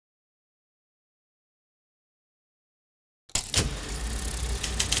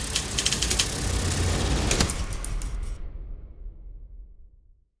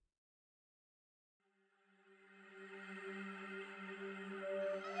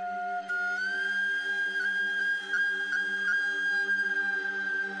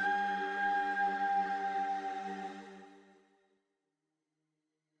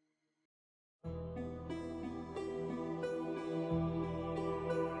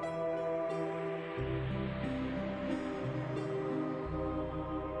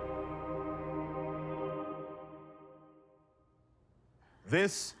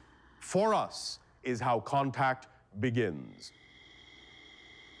This, for us, is how contact begins.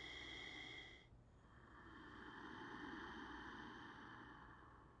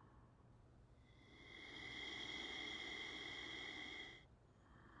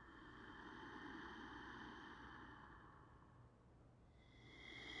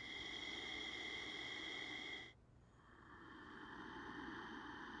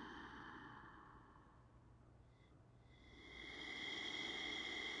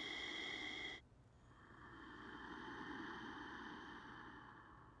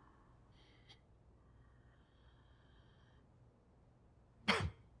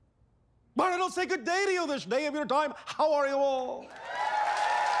 But I don't say good day to you this day of your time. How are you all?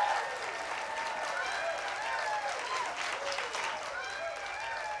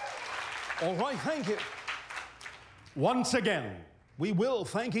 All right, thank you. Once again, we will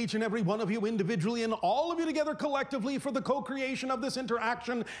thank each and every one of you individually and all of you together collectively for the co-creation of this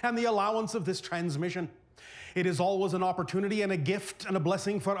interaction and the allowance of this transmission. It is always an opportunity and a gift and a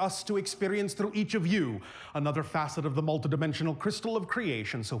blessing for us to experience through each of you another facet of the multidimensional crystal of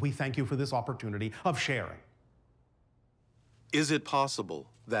creation, so we thank you for this opportunity of sharing. Is it possible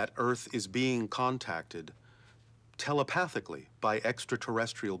that Earth is being contacted telepathically by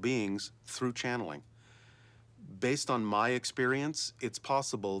extraterrestrial beings through channeling? Based on my experience, it's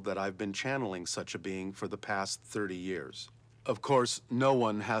possible that I've been channeling such a being for the past 30 years. Of course, no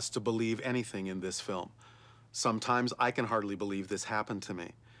one has to believe anything in this film. Sometimes I can hardly believe this happened to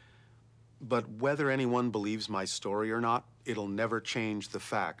me. But whether anyone believes my story or not, it'll never change the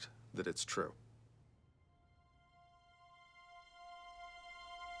fact that it's true.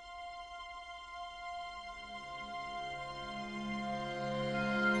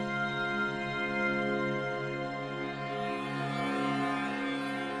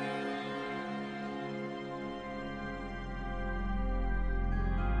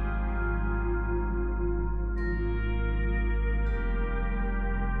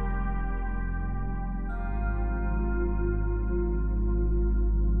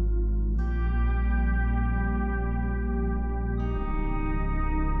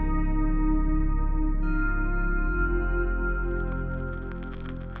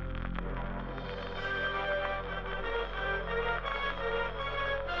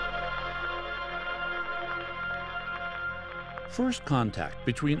 First contact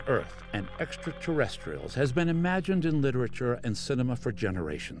between Earth and extraterrestrials has been imagined in literature and cinema for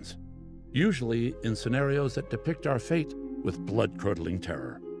generations, usually in scenarios that depict our fate with blood-curdling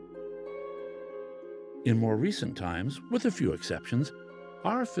terror. In more recent times, with a few exceptions,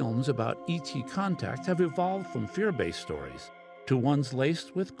 our films about ET contact have evolved from fear-based stories to ones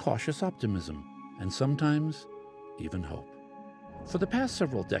laced with cautious optimism and sometimes even hope. For the past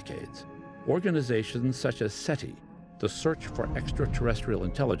several decades, organizations such as SETI, the Search for Extraterrestrial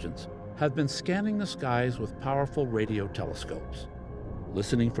Intelligence, have been scanning the skies with powerful radio telescopes,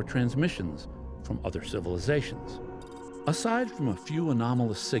 listening for transmissions from other civilizations. Aside from a few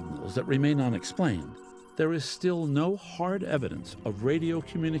anomalous signals that remain unexplained, there is still no hard evidence of radio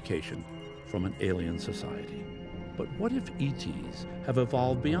communication from an alien society. But what if ETs have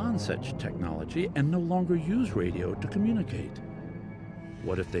evolved beyond such technology and no longer use radio to communicate?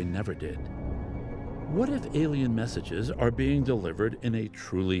 What if they never did? What if alien messages are being delivered in a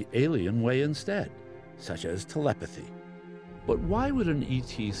truly alien way instead, such as telepathy? But why would an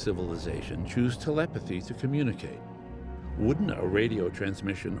ET civilization choose telepathy to communicate? Wouldn't a radio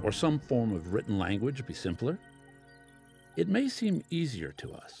transmission or some form of written language be simpler? It may seem easier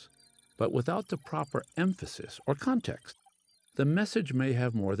to us, but without the proper emphasis or context, the message may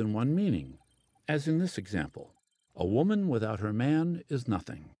have more than one meaning, as in this example. A woman without her man is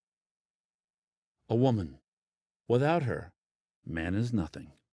nothing. A woman. Without her, man is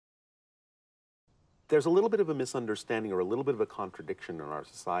nothing. There's a little bit of a misunderstanding or a little bit of a contradiction in our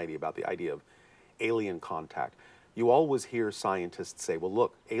society about the idea of alien contact. You always hear scientists say, well,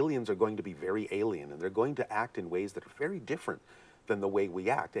 look, aliens are going to be very alien, and they're going to act in ways that are very different than the way we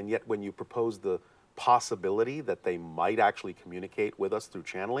act. And yet when you propose the possibility that they might actually communicate with us through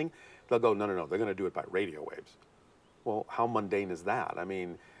channeling, they'll go, no, no, no, they're going to do it by radio waves. Well, how mundane is that? I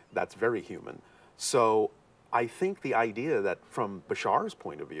mean, that's very human. So I think the idea that from Bashar's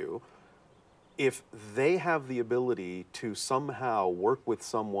point of view, if they have the ability to somehow work with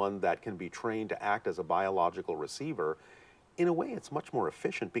someone that can be trained to act as a biological receiver, in a way it's much more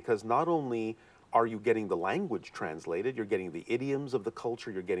efficient, because not only are you getting the language translated, you're getting the idioms of the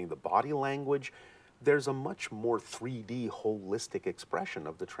culture, you're getting the body language. There's a much more 3D holistic expression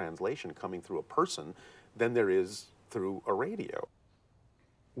of the translation coming through a person than there is through a radio.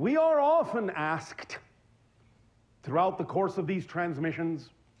 We are often asked, throughout the course of these transmissions,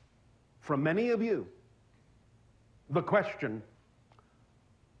 from many of you, the question,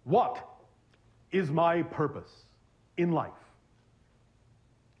 what is my purpose in life?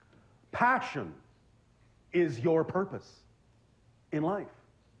 Passion is your purpose in life.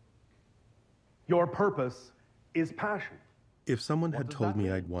 Your purpose is passion. If someone had told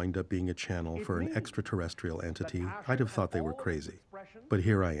me I'd wind up being a channel for an extraterrestrial entity, I'd have thought they were crazy. But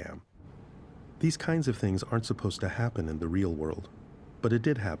here I am. These kinds of things aren't supposed to happen in the real world. But it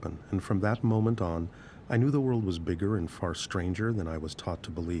did happen, and from that moment on, I knew the world was bigger and far stranger than I was taught to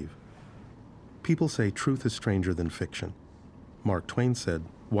believe. People say truth is stranger than fiction. Mark Twain said,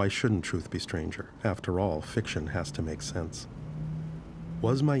 why shouldn't truth be stranger? After all, fiction has to make sense.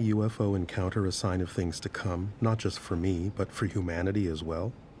 Was my UFO encounter a sign of things to come, not just for me, but for humanity as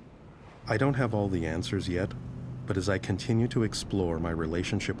well? I don't have all the answers yet, but as I continue to explore my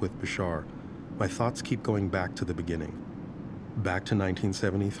relationship with Bashar, my thoughts keep going back to the beginning. Back to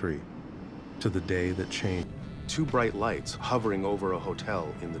 1973, to the day that changed. Two bright lights hovering over a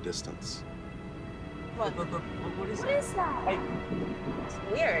hotel in the distance. What is that? Hey. It's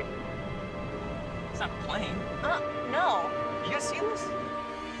weird. It's not a plane. No. You guys see this?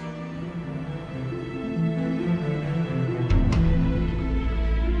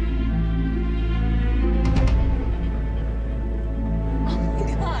 Oh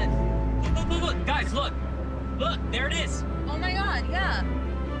my God. Look, guys, look. Look, there it is. Oh my God, yeah.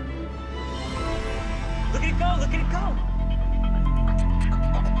 Look at it go, look at it go.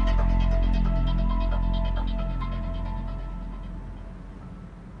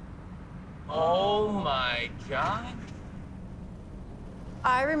 Oh my God.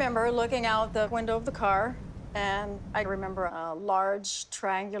 I remember looking out the window of the car, and I remember a large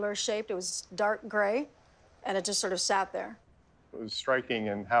triangular shape. It was dark gray, and it just sort of sat there. It was striking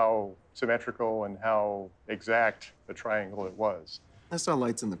in how symmetrical and how exact the triangle it was. I saw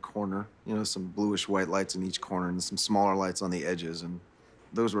lights in the corner, you know, some bluish white lights in each corner and some smaller lights on the edges, and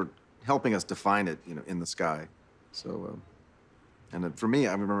those were helping us define it, you know, in the sky. So, and for me,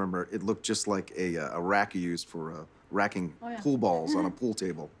 I remember it looked just like a rack you use for racking pool balls on a pool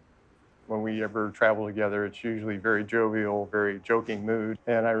table. When we ever travel together, it's usually very jovial, very joking mood.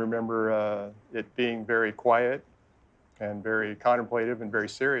 And I remember it being very quiet and very contemplative and very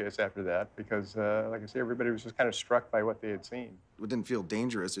serious after that because, like I say, everybody was just kind of struck by what they had seen. It didn't feel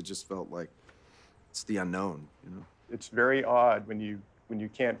dangerous. It just felt like it's the unknown, you know? It's very odd when you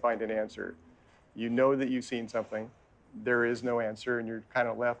can't find an answer. You know that you've seen something. There is no answer, and you're kind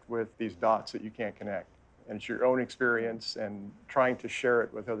of left with these dots that you can't connect. And it's your own experience and trying to share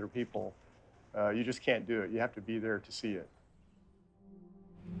it with other people. You just can't do it. You have to be there to see it.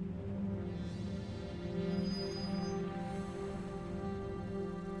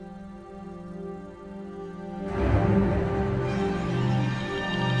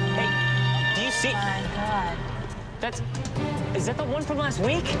 Hey, do you see? Oh my God. Is that the one from last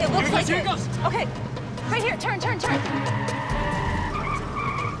week? It looks like here it. It goes. Okay, right here, turn. There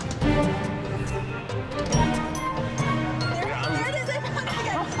it is, I found it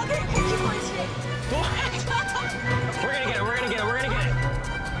again. Okay, keep going straight. We're gonna get it.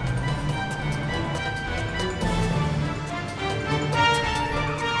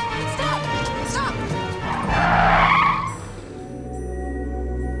 Stop.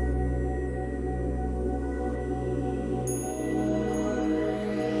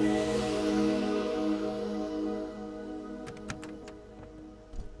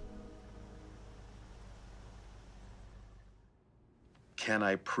 Can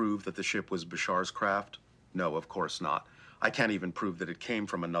I prove that the ship was Bashar's craft? No, of course not. I can't even prove that it came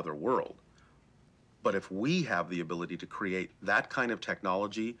from another world. But if we have the ability to create that kind of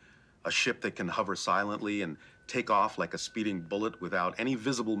technology, a ship that can hover silently and take off like a speeding bullet without any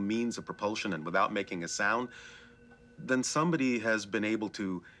visible means of propulsion and without making a sound, then somebody has been able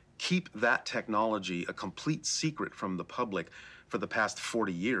to keep that technology a complete secret from the public for the past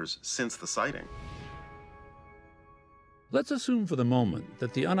 40 years since the sighting. Let's assume for the moment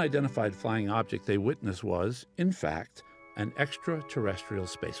that the unidentified flying object they witnessed was, in fact, an extraterrestrial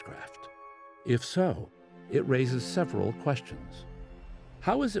spacecraft. If so, it raises several questions.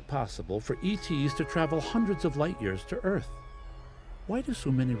 How is it possible for ETs to travel hundreds of light years to Earth? Why do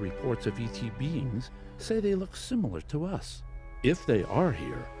so many reports of ET beings say they look similar to us? If they are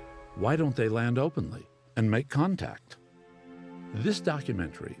here, why don't they land openly and make contact? This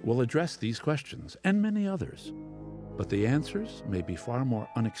documentary will address these questions and many others, but the answers may be far more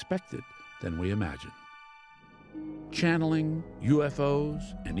unexpected than we imagine. Channeling, UFOs,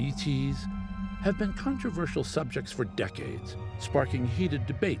 and ETs have been controversial subjects for decades, sparking heated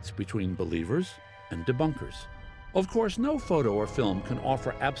debates between believers and debunkers. Of course, no photo or film can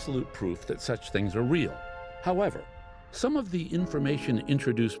offer absolute proof that such things are real. However, some of the information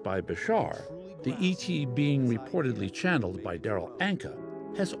introduced by Bashar, the ET being reportedly channeled by Darryl Anka,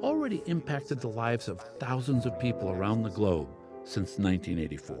 has already impacted the lives of thousands of people around the globe since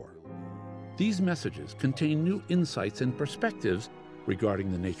 1984. These messages contain new insights and perspectives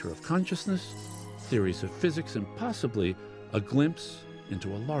regarding the nature of consciousness, theories of physics, and possibly a glimpse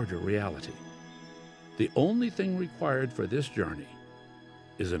into a larger reality. The only thing required for this journey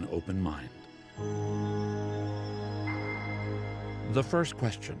is an open mind. The first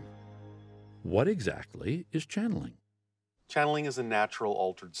question: what exactly is channeling? Channeling is a natural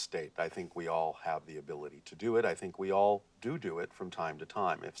altered state. I think we all have the ability to do it. I think we all do it from time to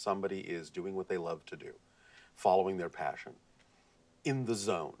time. If somebody is doing what they love to do, following their passion, in the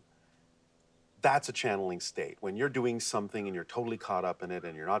zone, that's a channeling state. When you're doing something and you're totally caught up in it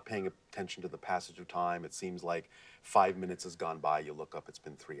and you're not paying attention to the passage of time, it seems like 5 minutes has gone by, you look up, it's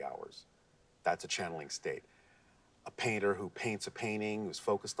been 3 hours. That's a channeling state. A painter who paints a painting, who's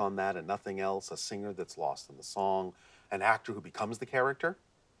focused on that and nothing else, a singer that's lost in the song, an actor who becomes the character,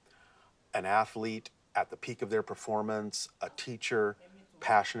 an athlete at the peak of their performance, a teacher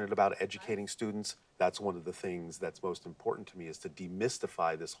passionate about educating students. That's one of the things that's most important to me, is to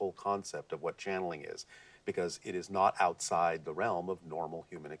demystify this whole concept of what channeling is, because it is not outside the realm of normal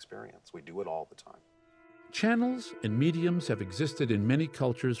human experience. We do it all the time. Channels and mediums have existed in many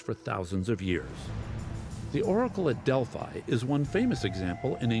cultures for thousands of years. The oracle at Delphi is one famous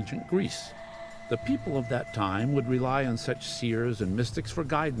example in ancient Greece. The people of that time would rely on such seers and mystics for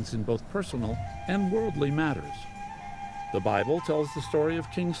guidance in both personal and worldly matters. The Bible tells the story of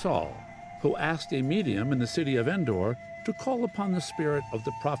King Saul, who asked a medium in the city of Endor to call upon the spirit of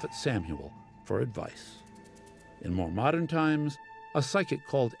the prophet Samuel for advice. In more modern times, a psychic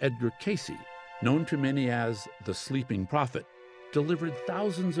called Edgar Cayce, known to many as the Sleeping Prophet, delivered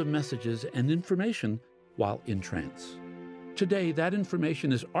thousands of messages and information while in trance. Today, that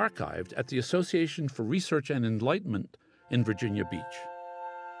information is archived at the Association for Research and Enlightenment in Virginia Beach.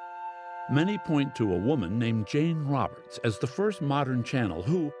 Many point to a woman named Jane Roberts as the first modern channel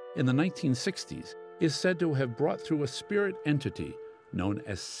who, in the 1960s, is said to have brought through a spirit entity known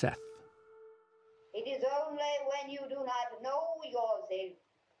as Seth. It is only when you do not know yourself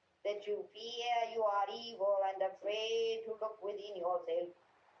that you fear you are evil and afraid to look within yourself.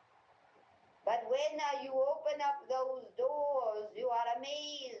 But when you open up those doors, you are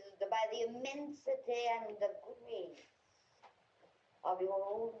amazed by the immensity and the goodness of your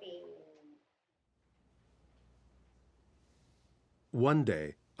own being. One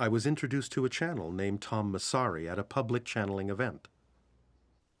day, I was introduced to a channel named Tom Massari at a public channeling event.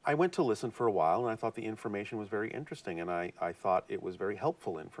 I went to listen for a while, and I thought the information was very interesting, and I thought it was very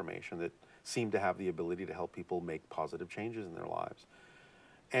helpful information that seemed to have the ability to help people make positive changes in their lives.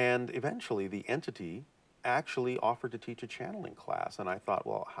 And eventually, the entity actually offered to teach a channeling class, and I thought,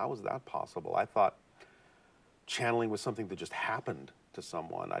 well, how is that possible? I thought channeling was something that just happened to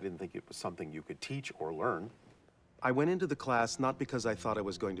someone. I didn't think it was something you could teach or learn. I went into the class not because I thought I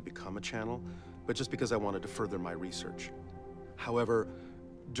was going to become a channel, but just because I wanted to further my research. However,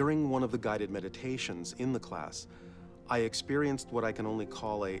 during one of the guided meditations in the class, I experienced what I can only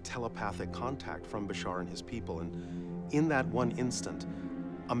call a telepathic contact from Bashar and his people, and in that one instant,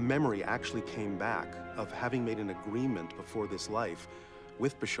 a memory actually came back of having made an agreement before this life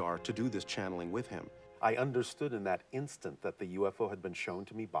with Bashar to do this channeling with him. I understood in that instant that the UFO had been shown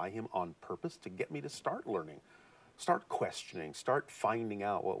to me by him on purpose to get me to start learning, start questioning, start finding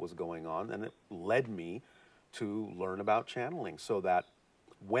out what was going on, and it led me to learn about channeling, so that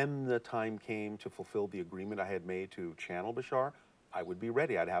when the time came to fulfill the agreement I had made to channel Bashar, I would be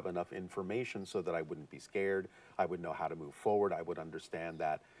ready. I'd have enough information so that I wouldn't be scared. I would know how to move forward. I would understand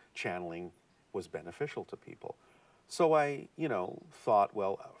that channeling was beneficial to people. So I, thought,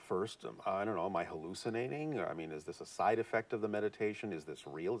 well, first, I don't know, am I hallucinating? Or, is this a side effect of the meditation? Is this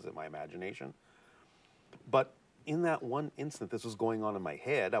real? Is it my imagination? But in that one instant, this was going on in my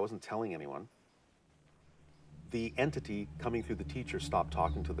head. I wasn't telling anyone. The entity coming through the teacher stopped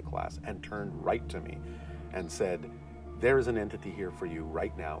talking to the class and turned right to me and said, "There is an entity here for you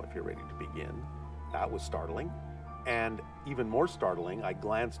right now if you're ready to begin." That was startling. And even more startling, I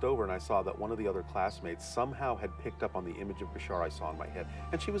glanced over and I saw that one of the other classmates somehow had picked up on the image of Bashar I saw in my head,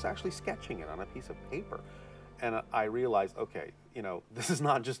 and she was actually sketching it on a piece of paper. And I realized, okay, this is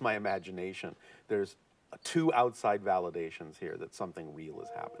not just my imagination. There's two outside validations here that something real is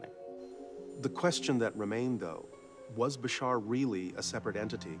happening. The question that remained, though, was Bashar really a separate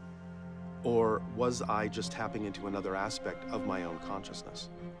entity? Or was I just tapping into another aspect of my own consciousness?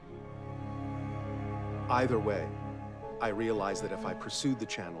 Either way, I realized that if I pursued the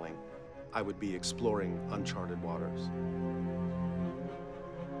channeling, I would be exploring uncharted waters.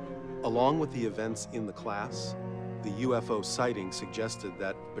 Along with the events in the class, the UFO sighting suggested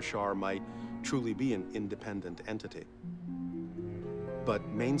that Bashar might truly be an independent entity. But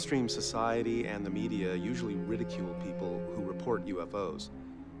mainstream society and the media usually ridicule people who report UFOs.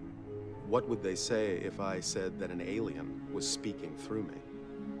 What would they say if I said that an alien was speaking through me?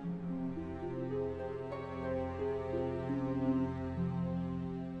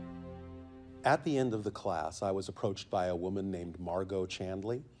 At the end of the class, I was approached by a woman named Margot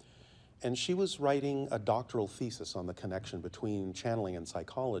Chandley, and she was writing a doctoral thesis on the connection between channeling and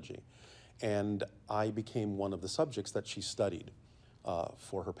psychology. And I became one of the subjects that she studied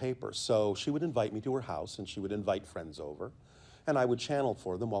for her paper. So she would invite me to her house, and she would invite friends over, and I would channel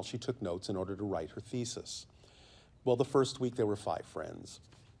for them while she took notes in order to write her thesis. Well, the first week there were 5 friends,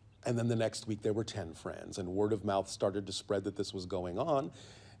 and then the next week there were 10 friends, and word of mouth started to spread that this was going on.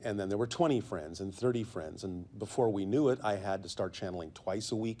 And then there were 20 friends and 30 friends. And before we knew it, I had to start channeling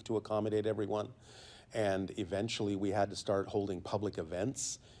twice a week to accommodate everyone. And eventually we had to start holding public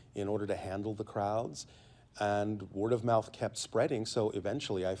events in order to handle the crowds. And word of mouth kept spreading. So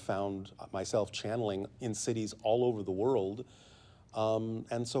eventually I found myself channeling in cities all over the world.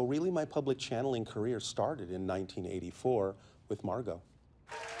 And so really my public channeling career started in 1984 with Margot.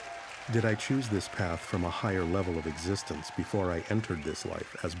 Did I choose this path from a higher level of existence before I entered this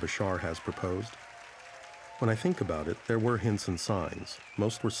life, as Bashar has proposed? When I think about it, there were hints and signs.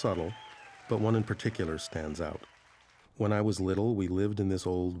 Most were subtle, but one in particular stands out. When I was little, we lived in this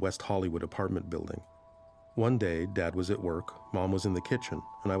old West Hollywood apartment building. One day, Dad was at work, Mom was in the kitchen,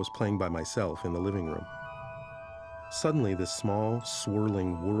 and I was playing by myself in the living room. Suddenly, this small,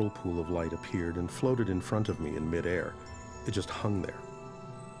 swirling whirlpool of light appeared and floated in front of me in midair. It just hung there.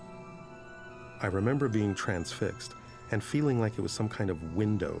 I remember being transfixed and feeling like it was some kind of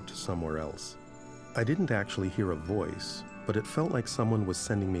window to somewhere else. I didn't actually hear a voice, but it felt like someone was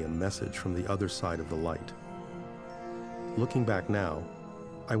sending me a message from the other side of the light. Looking back now,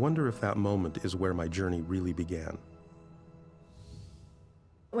 I wonder if that moment is where my journey really began.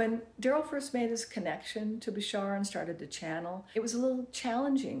 When Darryl first made his connection to Bashar and started to channel, it was a little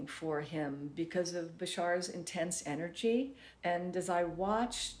challenging for him because of Bashar's intense energy. And as I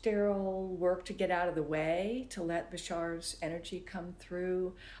watched Darryl work to get out of the way to let Bashar's energy come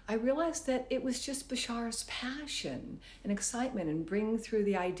through, I realized that it was just Bashar's passion and excitement and bringing through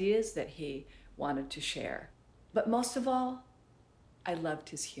the ideas that he wanted to share. But most of all, I loved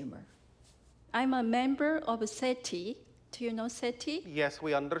his humor. I'm a member of SETI. Do you know SETI? Yes,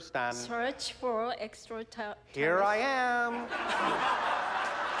 we understand. Search for extraterrestrial. Here I am.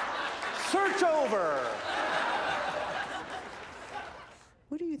 Search over.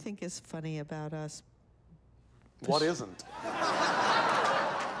 What do you think is funny about us? What isn't?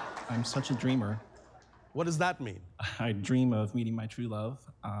 I'm such a dreamer. What does that mean? I dream of meeting my true love.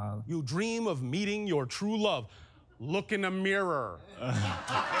 You dream of meeting your true love. Look in a mirror.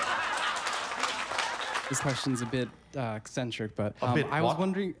 This question's a bit eccentric, but I was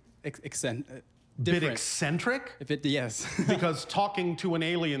wondering, Bit eccentric? Yes. Because talking to an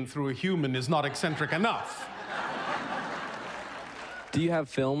alien through a human is not eccentric enough. Do you have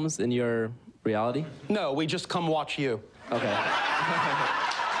films in your reality? No, we just come watch you. Okay.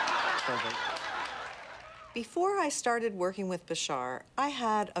 Perfect. Before I started working with Bashar, I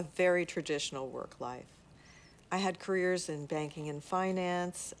had a very traditional work life. I had careers in banking and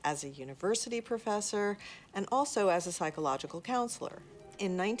finance, as a university professor, and also as a psychological counselor.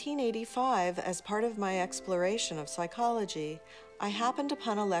 In 1985, as part of my exploration of psychology, I happened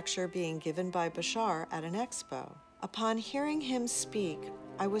upon a lecture being given by Bashar at an expo. Upon hearing him speak,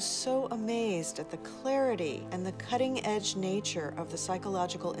 I was so amazed at the clarity and the cutting-edge nature of the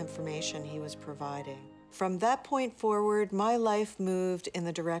psychological information he was providing. From that point forward, my life moved in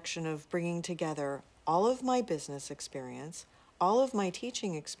the direction of bringing together all of my business experience, all of my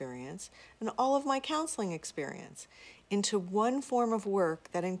teaching experience, and all of my counseling experience into one form of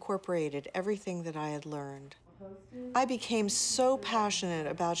work that incorporated everything that I had learned. I became so passionate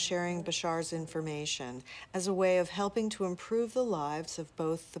about sharing Bashar's information as a way of helping to improve the lives of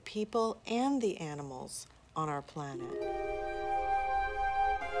both the people and the animals on our planet.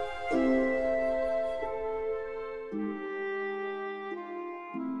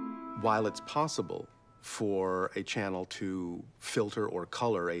 While it's possible for a channel to filter or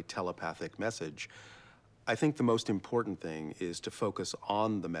color a telepathic message, I think the most important thing is to focus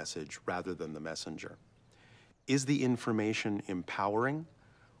on the message rather than the messenger. Is the information empowering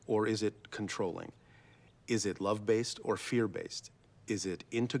or is it controlling? Is it love-based or fear-based? Is it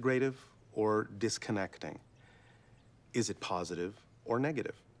integrative or disconnecting? Is it positive or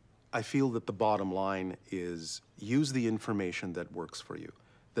negative? I feel that the bottom line is use the information that works for you,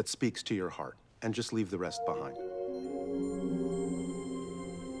 that speaks to your heart, and just leave the rest behind.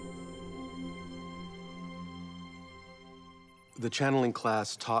 The channeling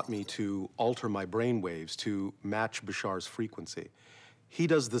class taught me to alter my brain waves to match Bashar's frequency. He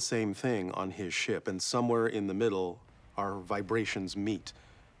does the same thing on his ship, and somewhere in the middle, our vibrations meet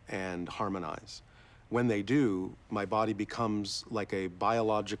and harmonize. When they do, my body becomes like a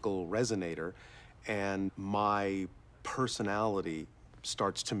biological resonator, and my personality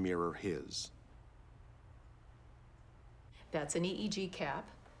starts to mirror his. That's an EEG cap,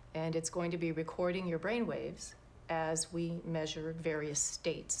 and it's going to be recording your brain waves as we measure various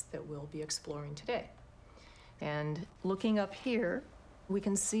states that we'll be exploring today. And looking up here, we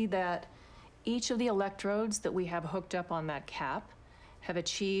can see that each of the electrodes that we have hooked up on that cap have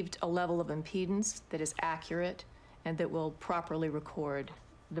achieved a level of impedance that is accurate and that will properly record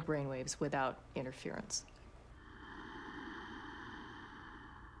the brainwaves without interference.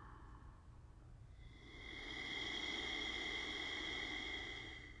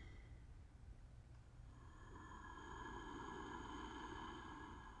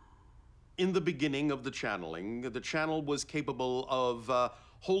 In the beginning of the channeling, the channel was capable of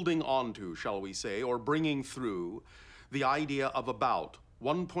holding on to, shall we say, or bringing through the idea of about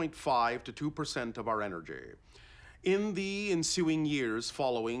 1.5 to 2% of our energy. In the ensuing years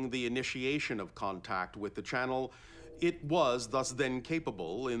following the initiation of contact with the channel, it was thus then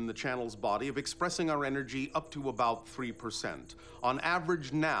capable in the channel's body of expressing our energy up to about 3%. On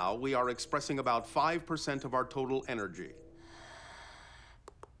average now, we are expressing about 5% of our total energy.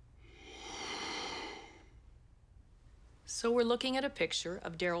 So we're looking at a picture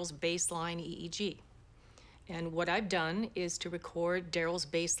of Darryl's baseline EEG. And what I've done is to record Darryl's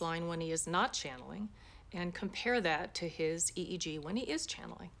baseline when he is not channeling and compare that to his EEG when he is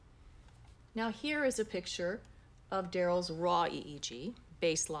channeling. Now here is a picture of Darryl's raw EEG,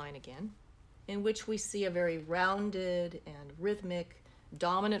 baseline again, in which we see a very rounded and rhythmic,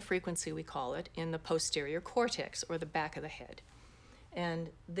 dominant frequency, we call it, in the posterior cortex, or the back of the head. And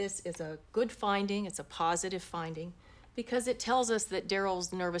this is a good finding, it's a positive finding, because it tells us that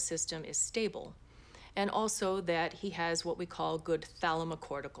Darryl's nervous system is stable, and also that he has what we call good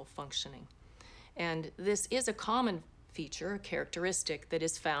thalamocortical functioning. And this is a common feature, a characteristic that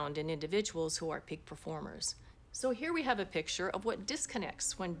is found in individuals who are peak performers. So here we have a picture of what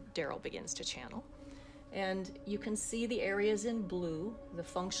disconnects when Darryl begins to channel. And you can see the areas in blue, the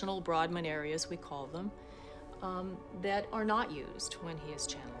functional Brodmann areas we call them, that are not used when he is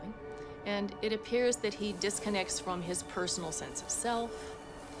channeling. And it appears that he disconnects from his personal sense of self.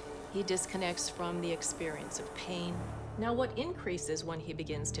 He disconnects from the experience of pain. Now, what increases when he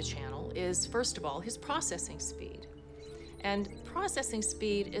begins to channel is, first of all, his processing speed. And processing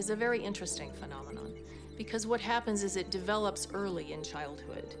speed is a very interesting phenomenon, because what happens is it develops early in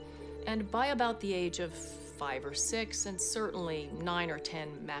childhood. And by about the age of 5 or 6, and certainly 9 or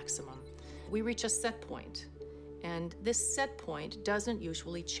 10 maximum, we reach a set point. And this set point doesn't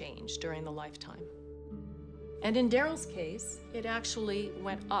usually change during the lifetime. And in Darryl's case, it actually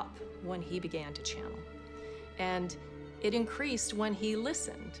went up when he began to channel. And it increased when he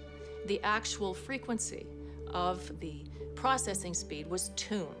listened. The actual frequency of the processing speed was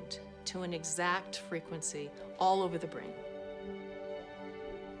tuned to an exact frequency all over the brain.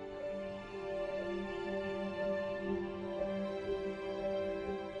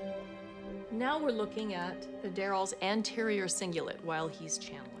 Now we're looking at Darryl's anterior cingulate while he's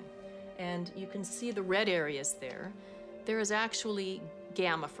channeling. And you can see the red areas there. There is actually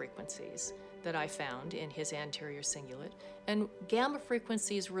gamma frequencies that I found in his anterior cingulate. And gamma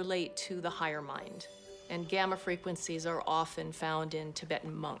frequencies relate to the higher mind. And gamma frequencies are often found in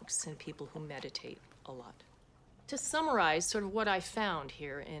Tibetan monks and people who meditate a lot. To summarize sort of what I found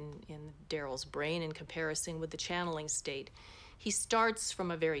here in Darryl's brain in comparison with the channeling state, he starts from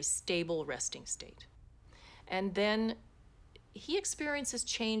a very stable resting state. And then he experiences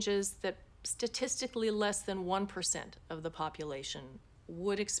changes that statistically less than 1% of the population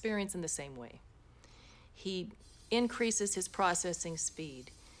would experience in the same way. He increases his processing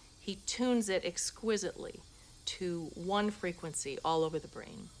speed. He tunes it exquisitely to one frequency all over the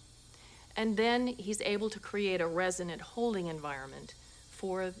brain. And then he's able to create a resonant holding environment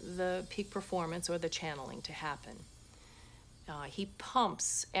for the peak performance or the channeling to happen. He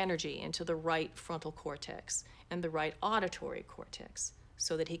pumps energy into the right frontal cortex and the right auditory cortex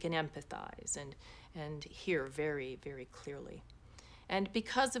so that he can empathize and hear very, very clearly. And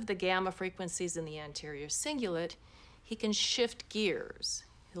because of the gamma frequencies in the anterior cingulate, he can shift gears.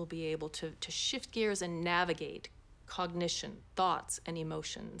 He'll be able to shift gears and navigate cognition, thoughts, and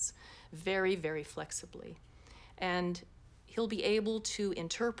emotions very, very flexibly. And he'll be able to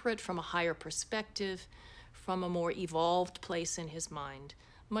interpret from a higher perspective, from a more evolved place in his mind,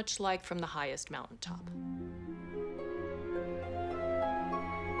 much like from the highest mountaintop.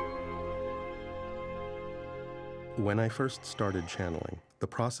 When I first started channeling, the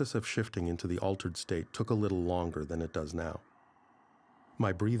process of shifting into the altered state took a little longer than it does now.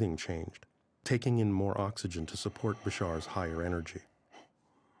 My breathing changed, taking in more oxygen to support Bashar's higher energy.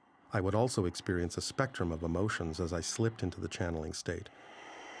 I would also experience a spectrum of emotions as I slipped into the channeling state,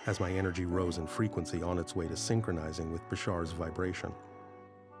 as my energy rose in frequency on its way to synchronizing with Bashar's vibration.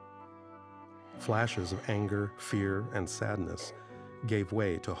 Flashes of anger, fear, and sadness gave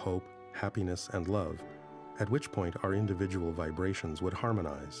way to hope, happiness, and love, at which point our individual vibrations would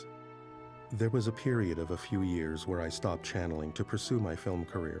harmonize. There was a period of a few years where I stopped channeling to pursue my film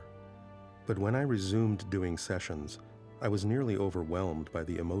career. But when I resumed doing sessions, I was nearly overwhelmed by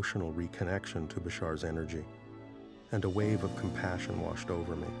the emotional reconnection to Bashar's energy, and a wave of compassion washed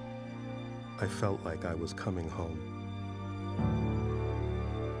over me. I felt like I was coming home.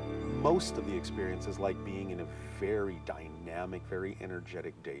 Most of the experience is like being in a very dynamic, very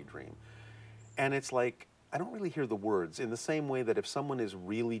energetic daydream. And it's like, I don't really hear the words in the same way that if someone is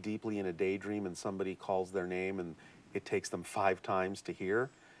really deeply in a daydream and somebody calls their name and it takes them 5 times to hear,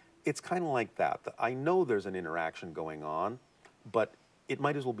 it's kind of like that. I know there's an interaction going on, but it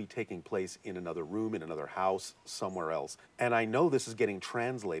might as well be taking place in another room, in another house, somewhere else. And I know this is getting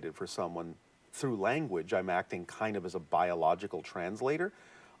translated for someone through language. I'm acting kind of as a biological translator.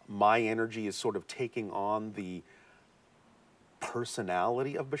 My energy is sort of taking on the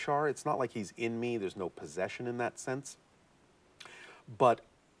personality of Bashar. It's not like he's in me, there's no possession in that sense. But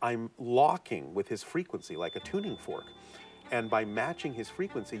I'm locking with his frequency like a tuning fork. And by matching his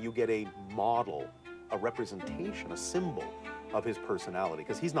frequency, you get a model, a representation, a symbol of his personality.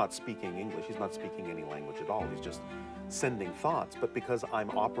 Because he's not speaking English, he's not speaking any language at all, he's just sending thoughts. But because I'm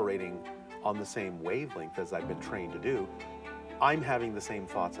operating on the same wavelength as I've been trained to do, I'm having the same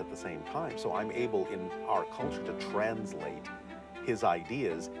thoughts at the same time. So I'm able in our culture to translate his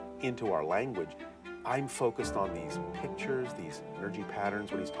ideas into our language. I'm focused on these pictures, these energy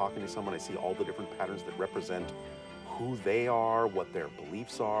patterns. When he's talking to someone, I see all the different patterns that represent who they are, what their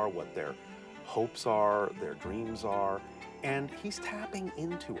beliefs are, what their hopes are, their dreams are. And he's tapping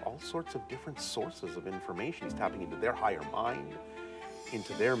into all sorts of different sources of information. He's tapping into their higher mind,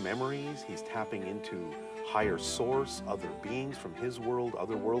 into their memories. He's tapping into higher source, other beings from his world,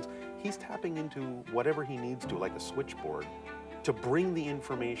 other worlds. He's tapping into whatever he needs to, like a switchboard, to bring the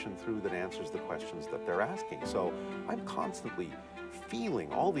information through that answers the questions that they're asking. So I'm constantly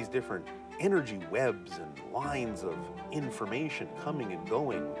feeling all these different energy webs and lines of information coming and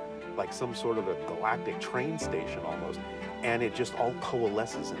going, like some sort of a galactic train station almost. And it just all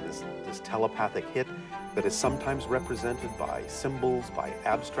coalesces in this telepathic hit that is sometimes represented by symbols, by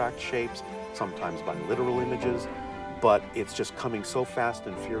abstract shapes, sometimes by literal images. But it's just coming so fast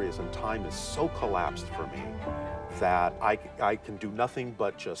and furious, and time is so collapsed for me that I can do nothing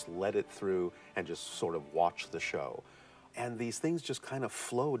but just let it through and just sort of watch the show. And these things just kind of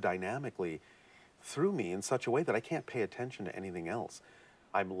flow dynamically through me in such a way that I can't pay attention to anything else.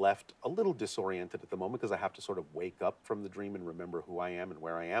 I'm left a little disoriented at the moment because I have to sort of wake up from the dream and remember who I am and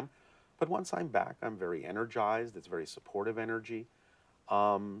where I am. But once I'm back, I'm very energized. It's very supportive energy.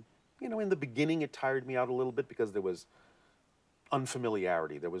 You know, in the beginning, it tired me out a little bit because there was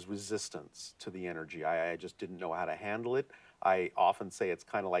unfamiliarity. There was resistance to the energy. I just didn't know how to handle it. I often say it's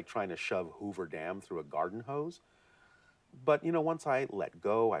kind of like trying to shove Hoover Dam through a garden hose. But, you know, once I let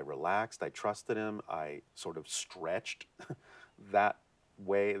go, I relaxed, I trusted him, I sort of stretched that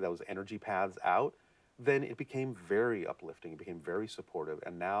way, those energy paths out, then it became very uplifting. It became very supportive.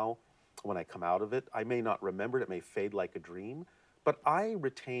 And now, when I come out of it, I may not remember it, it may fade like a dream, but I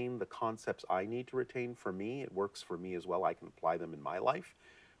retain the concepts I need to retain for me. It works for me as well. I can apply them in my life.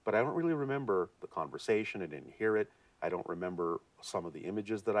 But I don't really remember the conversation. I didn't hear it. I don't remember some of the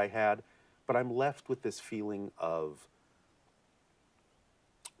images that I had. But I'm left with this feeling of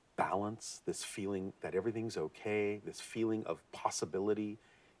balance, this feeling that everything's okay, this feeling of possibility,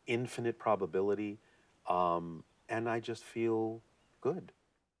 infinite probability. And I just feel good.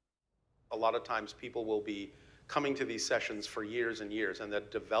 A lot of times people will be coming to these sessions for years and years, and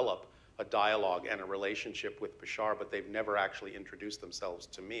that develop a dialogue and a relationship with Bashar, but they've never actually introduced themselves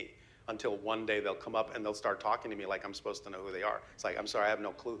to me until one day they'll come up and they'll start talking to me like I'm supposed to know who they are. It's like, I'm sorry, I have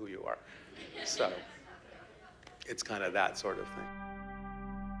no clue who you are. So it's kind of that sort of thing.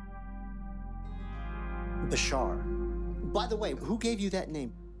 Bashar. By the way, who gave you that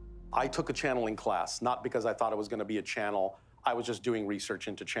name? I took a channeling class, not because I thought it was going to be a channel. I was just doing research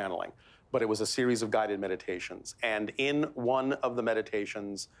into channeling. But it was a series of guided meditations. And in one of the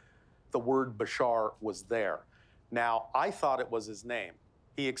meditations, the word Bashar was there. Now, I thought it was his name.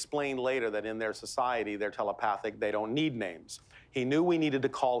 He explained later that in their society, they're telepathic, they don't need names. He knew we needed to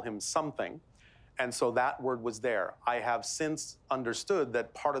call him something, and so that word was there. I have since understood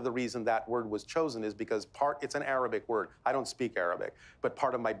that part of the reason that word was chosen is because it's an Arabic word. I don't speak Arabic, but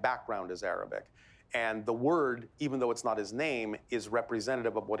part of my background is Arabic. And the word, even though it's not his name, is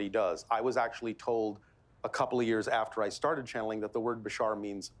representative of what he does. I was actually told a couple of years after I started channeling that the word Bashar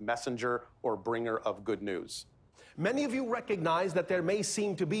means messenger or bringer of good news. Many of you recognize that there may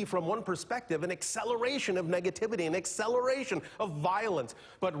seem to be, from one perspective, an acceleration of negativity, an acceleration of violence.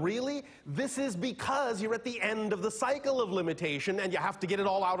 But really, this is because you're at the end of the cycle of limitation and you have to get it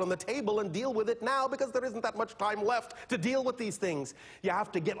all out on the table and deal with it now because there isn't that much time left to deal with these things. You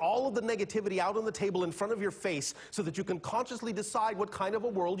have to get all of the negativity out on the table in front of your face so that you can consciously decide what kind of a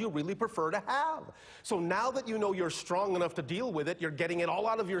world you really prefer to have. So now that you know you're strong enough to deal with it, you're getting it all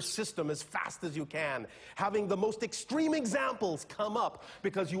out of your system as fast as you can, having the most extreme examples come up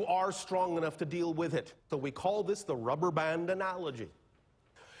because you are strong enough to deal with it. So we call this the rubber band analogy.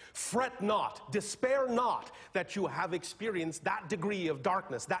 Fret not, despair not that you have experienced that degree of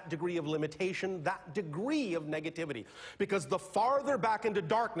darkness, that degree of limitation, that degree of negativity. Because the farther back into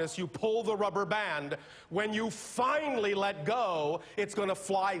darkness you pull the rubber band, when you finally let go, it's going to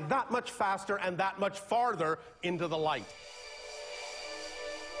fly that much faster and that much farther into the light.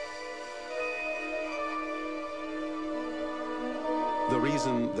 The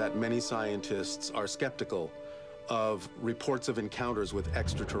reason that many scientists are skeptical of reports of encounters with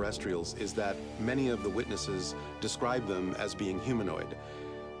extraterrestrials is that many of the witnesses describe them as being humanoid.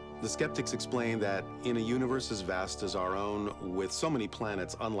 The skeptics explain that in a universe as vast as our own, with so many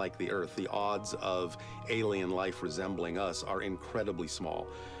planets unlike the Earth, the odds of alien life resembling us are incredibly small.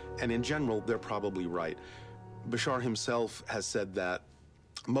 And in general, they're probably right. Bashar himself has said that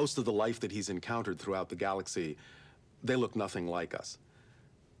most of the life that he's encountered throughout the galaxy, they look nothing like us.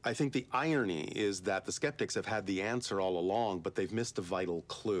 I think the irony is that the skeptics have had the answer all along, but they've missed a vital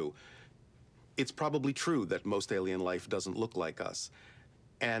clue. It's probably true that most alien life doesn't look like us.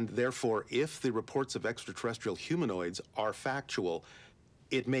 And therefore, if the reports of extraterrestrial humanoids are factual,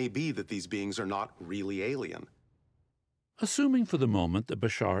 it may be that these beings are not really alien. Assuming for the moment that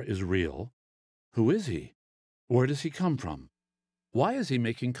Bashar is real, who is he? Where does he come from? Why is he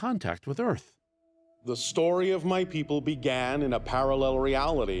making contact with Earth? The story of my people began in a parallel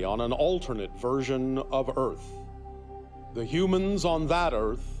reality on an alternate version of Earth. The humans on that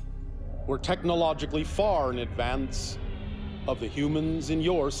Earth were technologically far in advance of the humans in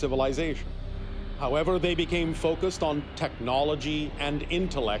your civilization. However, they became focused on technology and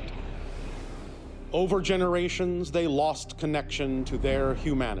intellect. Over generations, they lost connection to their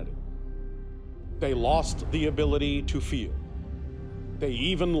humanity. They lost the ability to feel. They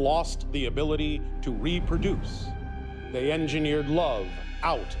even lost the ability to reproduce. They engineered love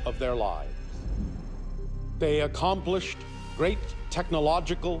out of their lives. They accomplished great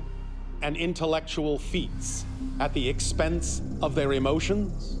technological and intellectual feats at the expense of their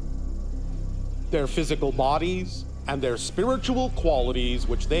emotions, their physical bodies, and their spiritual qualities,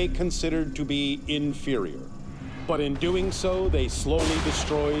 which they considered to be inferior. But in doing so, they slowly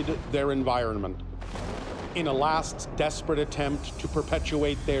destroyed their environment. In a last desperate attempt to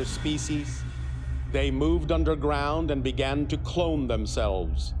perpetuate their species, they moved underground and began to clone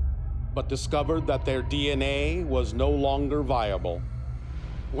themselves, but discovered that their DNA was no longer viable.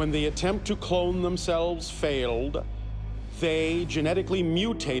 When the attempt to clone themselves failed, they genetically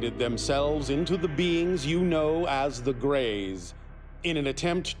mutated themselves into the beings you know as the Greys, in an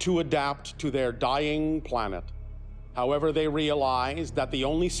attempt to adapt to their dying planet. However, they realized that the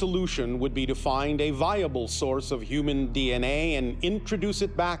only solution would be to find a viable source of human DNA and introduce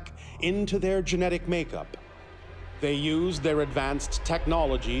it back into their genetic makeup. They used their advanced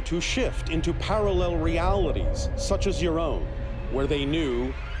technology to shift into parallel realities, such as your own, where they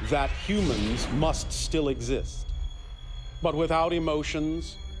knew that humans must still exist. But without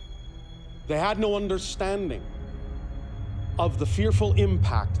emotions, they had no understanding of the fearful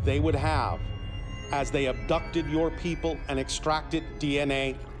impact they would have as they abducted your people and extracted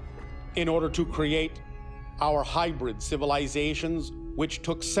DNA in order to create our hybrid civilizations, which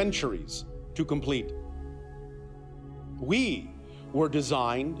took centuries to complete. We were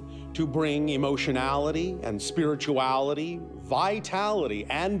designed to bring emotionality and spirituality, vitality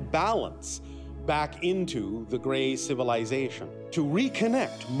and balance back into the Grey civilization, to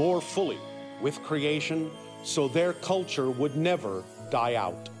reconnect more fully with creation so their culture would never die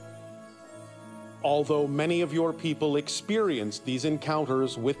out. Although many of your people experienced these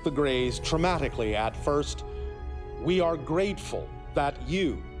encounters with the Greys traumatically at first, we are grateful that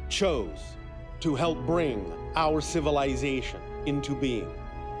you chose to help bring our civilization into being.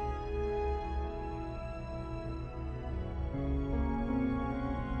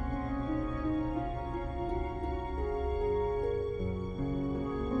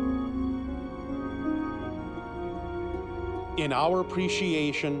 In our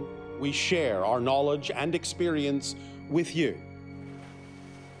appreciation, we share our knowledge and experience with you,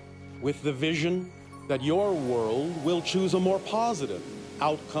 with the vision that your world will choose a more positive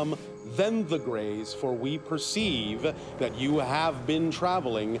outcome than the Greys, for we perceive that you have been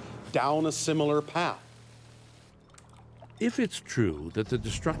traveling down a similar path. If it's true that the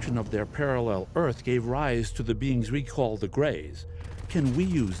destruction of their parallel Earth gave rise to the beings we call the Greys, can we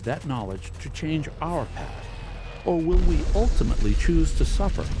use that knowledge to change our path? Or will we ultimately choose to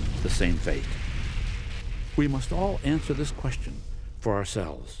suffer the same fate? We must all answer this question for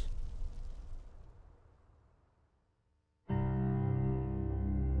ourselves.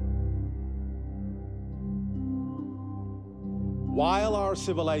 While our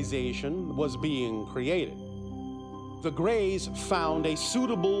civilization was being created, the Greys found a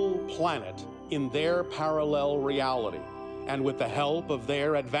suitable planet in their parallel reality, and with the help of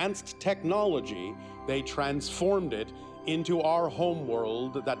their advanced technology, they transformed it into our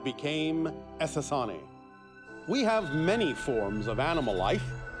homeworld that became Ethasani. We have many forms of animal life.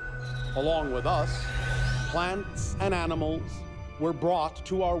 Along with us, plants and animals were brought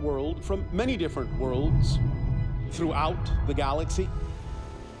to our world from many different worlds throughout the galaxy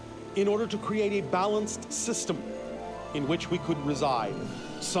in order to create a balanced system in which we could reside.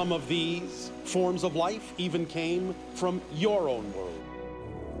 Some of these forms of life even came from your own world.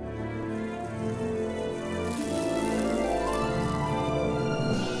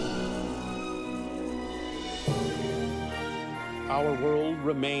 Our world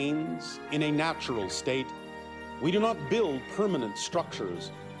remains in a natural state. We do not build permanent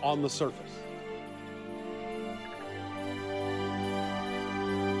structures on the surface.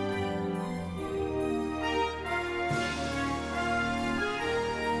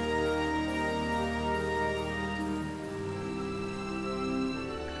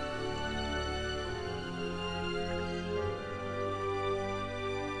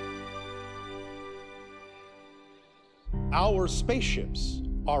 Our spaceships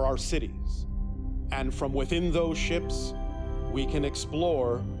are our cities, and from within those ships, we can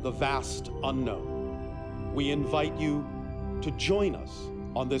explore the vast unknown. We invite you to join us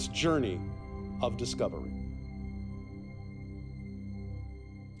on this journey of discovery.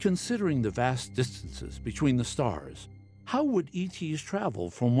 Considering the vast distances between the stars, how would ETs travel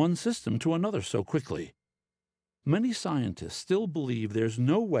from one system to another so quickly? Many scientists still believe there's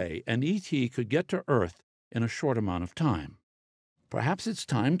no way an ET could get to Earth in a short amount of time. Perhaps it's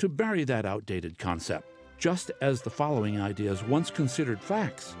time to bury that outdated concept, just as the following ideas, once considered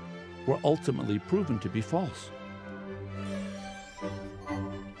facts, were ultimately proven to be false.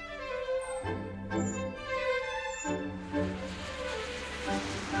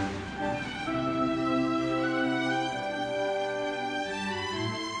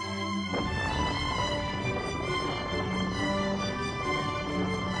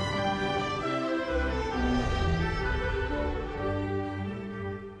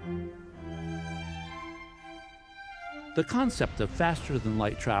 The concept of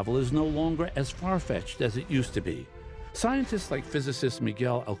faster-than-light travel is no longer as far-fetched as it used to be. Scientists like physicist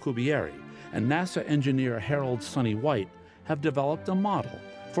Miguel Alcubierre and NASA engineer Harold Sonny White have developed a model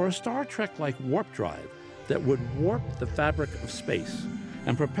for a Star Trek-like warp drive that would warp the fabric of space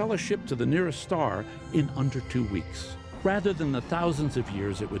and propel a ship to the nearest star in under 2 weeks, rather than the thousands of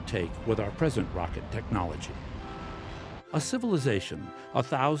years it would take with our present rocket technology. A civilization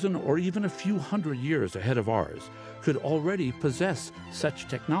 1,000 or even a few hundred years ahead of ours could already possess such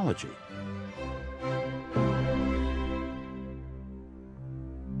technology.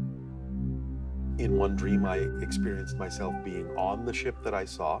 In one dream, I experienced myself being on the ship that I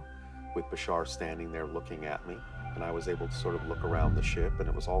saw, with Bashar standing there looking at me, and I was able to sort of look around the ship, and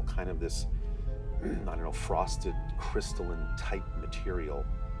it was all kind of this, I don't know, frosted crystalline type material.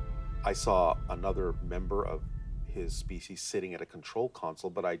 I saw another member of his species sitting at a control console,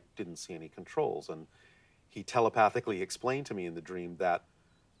 but I didn't see any controls. And he telepathically explained to me in the dream that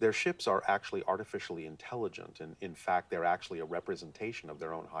their ships are actually artificially intelligent, and in fact, they're actually a representation of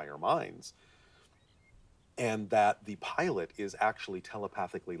their own higher minds, and that the pilot is actually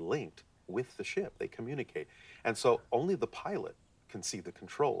telepathically linked with the ship. They communicate. And so only the pilot can see the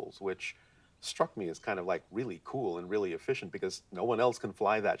controls, which struck me as kind of like really cool and really efficient, because no one else can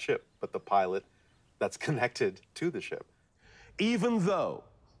fly that ship but the pilot that's connected to the ship. Even though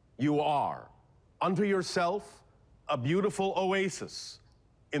you are unto yourself a beautiful oasis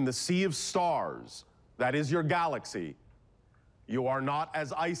in the sea of stars that is your galaxy, you are not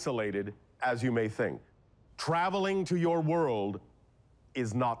as isolated as you may think. Traveling to your world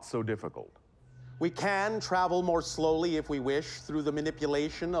is not so difficult. We can travel more slowly if we wish through the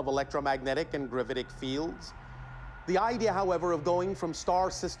manipulation of electromagnetic and gravitic fields. The idea, however, of going from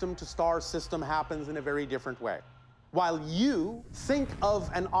star system to star system happens in a very different way. While you think of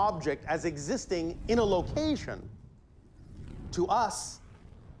an object as existing in a location, to us,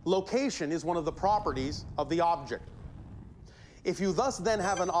 location is one of the properties of the object. If you thus then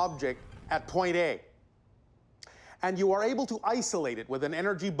have an object at point A, and you are able to isolate it with an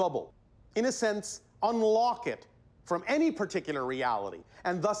energy bubble, in a sense, unlock it from any particular reality,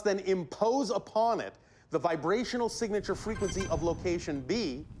 and thus then impose upon it the vibrational signature frequency of location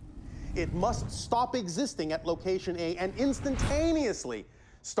B, it must stop existing at location A and instantaneously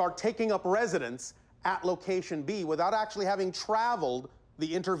start taking up residence at location B without actually having traveled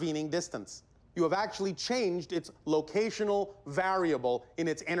the intervening distance. You have actually changed its locational variable in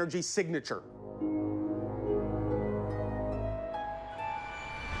its energy signature.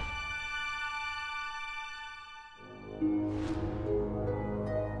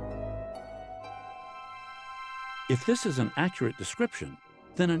 If this is an accurate description,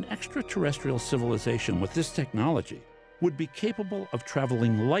 then an extraterrestrial civilization with this technology would be capable of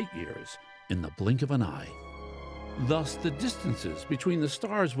traveling light years in the blink of an eye. Thus, the distances between the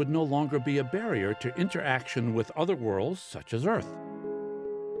stars would no longer be a barrier to interaction with other worlds such as Earth.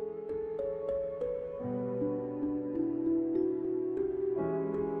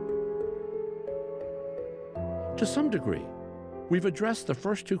 To some degree, we've addressed the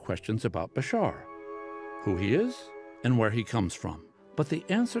first two questions about Bashar, who he is and where he comes from. But the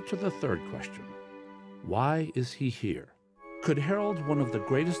answer to the third question, why is he here, could herald one of the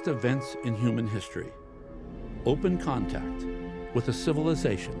greatest events in human history: open contact with a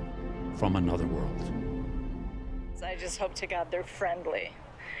civilization from another world. I just hope to God they're friendly,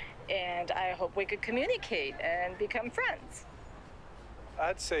 and I hope we could communicate and become friends.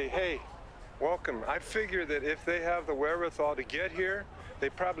 I'd say, hey, welcome. I figure that if they have the wherewithal to get here, they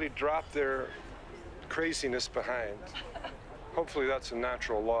probably drop their craziness behind. Hopefully that's a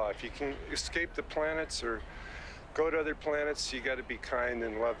natural law. If you can escape the planets or go to other planets, you got to be kind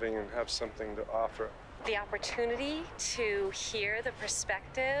and loving and have something to offer. The opportunity to hear the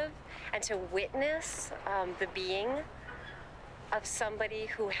perspective and to witness the being of somebody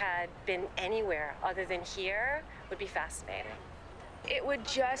who had been anywhere other than here would be fascinating. It would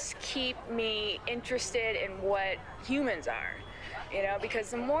just keep me interested in what humans are. You know,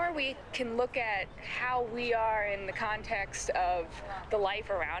 because the more we can look at how we are in the context of the life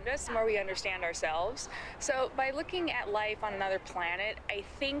around us, the more we understand ourselves. So by looking at life on another planet, I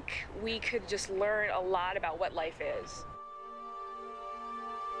think we could just learn a lot about what life is.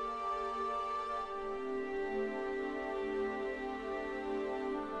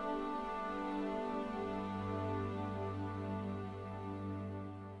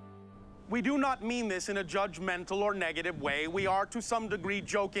 We do not mean this in a judgmental or negative way. We are, to some degree,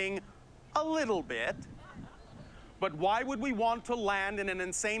 joking a little bit. But why would we want to land in an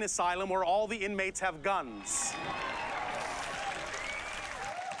insane asylum where all the inmates have guns?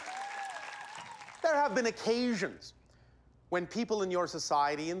 There have been occasions when people in your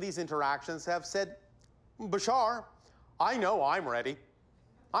society in these interactions have said, Bashar, I know I'm ready.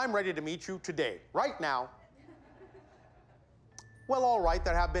 I'm ready to meet you today, right now. Well, all right,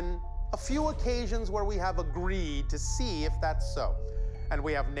 there have been a few occasions where we have agreed to see if that's so. And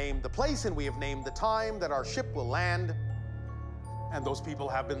we have named the place and we have named the time that our ship will land. And those people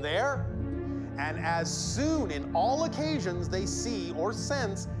have been there. And as soon, in all occasions, they see or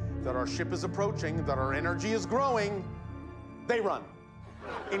sense that our ship is approaching, that our energy is growing, they run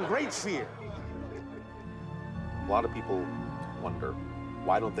in great fear. A lot of people wonder,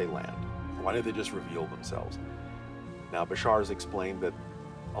 why don't they land? Why don't they just reveal themselves? Now, Bashar has explained that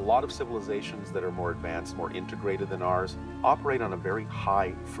a lot of civilizations that are more advanced, more integrated than ours, operate on a very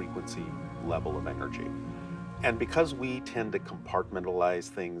high frequency level of energy. And because we tend to compartmentalize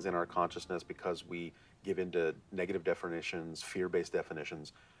things in our consciousness, because we give into negative definitions, fear-based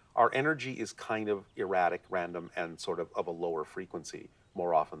definitions, our energy is kind of erratic, random, and sort of a lower frequency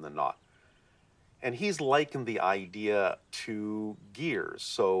more often than not. And he's likened the idea to gears.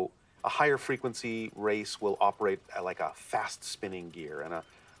 So a higher frequency race will operate like a fast spinning gear, and a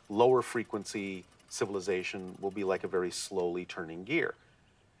lower frequency civilization will be like a very slowly turning gear.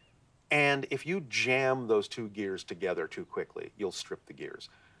 And if you jam those two gears together too quickly, you'll strip the gears.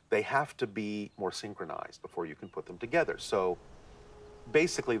 they have to be more synchronized before you can put them together. So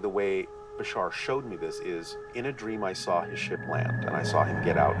basically the way Bashar showed me this is, in a dream I saw his ship land, and I saw him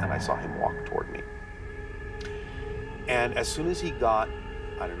get out, and I saw him walk toward me. And as soon as he got,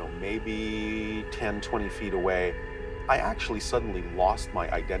 I don't know, maybe 10, 20 feet away, I actually suddenly lost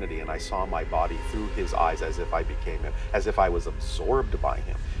my identity, and I saw my body through his eyes as if I became him, as if I was absorbed by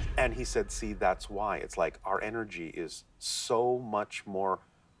him. And he said, see, that's why. It's like our energy is so much more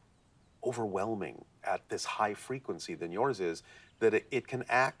overwhelming at this high frequency than yours is, that it can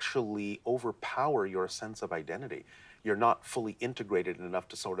actually overpower your sense of identity. You're not fully integrated enough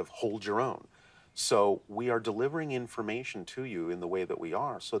to sort of hold your own. So we are delivering information to you in the way that we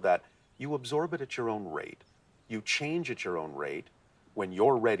are so that you absorb it at your own rate. You change at your own rate when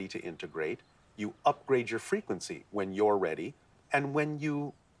you're ready to integrate. You upgrade your frequency when you're ready. And when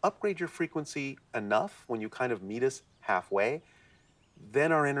you upgrade your frequency enough, when you kind of meet us halfway,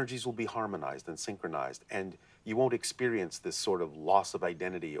 then our energies will be harmonized and synchronized, and you won't experience this sort of loss of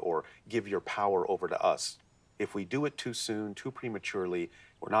identity or give your power over to us. If we do it too soon, too prematurely,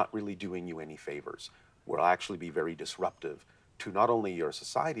 we're not really doing you any favors. We'll actually be very disruptive to not only your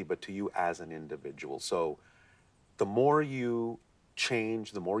society, but to you as an individual. So the more you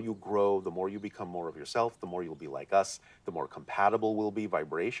change, the more you grow, the more you become more of yourself, the more you'll be like us, the more compatible we'll be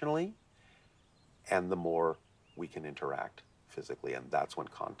vibrationally, and the more we can interact physically, and that's when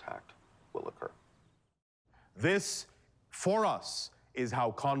contact will occur. This, for us, is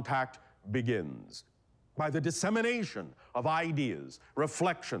how contact begins. By the dissemination of ideas,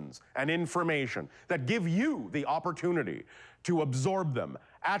 reflections, and information that give you the opportunity to absorb them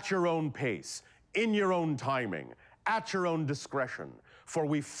at your own pace, in your own timing, at your own discretion, for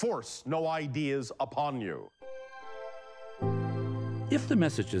we force no ideas upon you. If the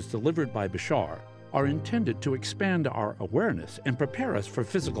messages delivered by Bashar are intended to expand our awareness and prepare us for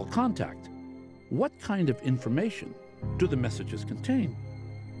physical contact, what kind of information do the messages contain?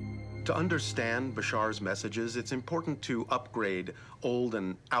 To understand Bashar's messages, it's important to upgrade old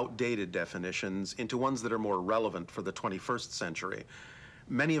and outdated definitions into ones that are more relevant for the 21st century.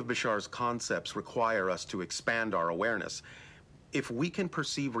 Many of Bashar's concepts require us to expand our awareness. If we can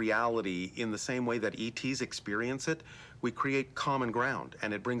perceive reality in the same way that ETs experience it, we create common ground,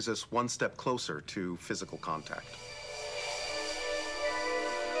 and it brings us one step closer to physical contact.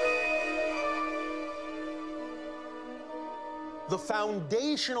 The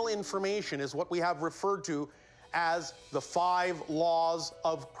foundational information is what we have referred to as the 5 laws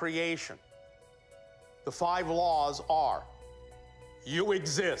of creation. The 5 laws are: you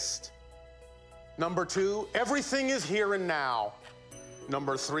exist. Number 2, everything is here and now.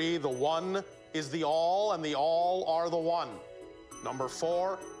 Number 3, the one is the all, and the all are the one. Number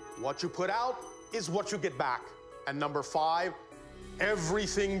 4, what you put out is what you get back. And number 5,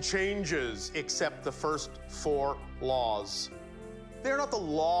 everything changes except the first 4 laws. They're not the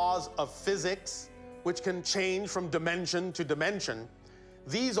laws of physics, which can change from dimension to dimension.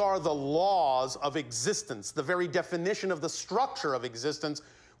 These are the laws of existence, the very definition of the structure of existence,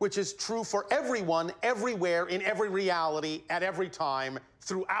 which is true for everyone, everywhere, in every reality, at every time,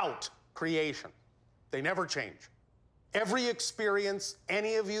 throughout creation. They never change. Every experience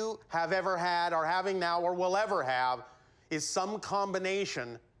any of you have ever had, are having now, or will ever have, is some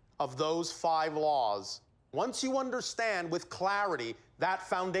combination of those 5 laws. Once you understand with clarity that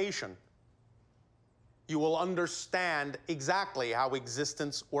foundation, you will understand exactly how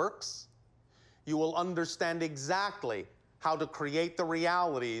existence works. You will understand exactly how to create the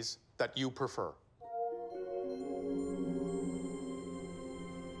realities that you prefer.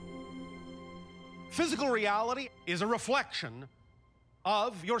 Physical reality is a reflection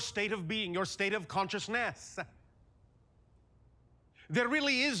of your state of being, your state of consciousness. There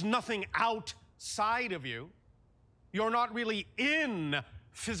really is nothing outside of you. You're not really in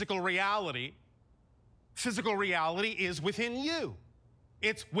physical reality. Physical reality is within you.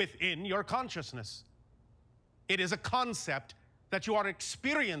 It's within your consciousness. It is a concept that you are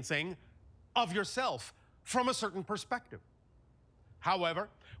experiencing of yourself from a certain perspective. However,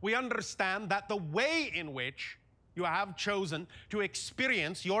 we understand that the way in which you have chosen to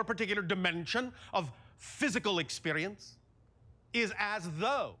experience your particular dimension of physical experience is as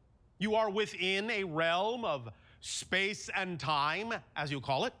though you are within a realm of space and time, as you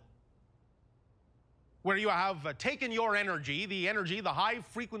call it, where you have taken your energy, the high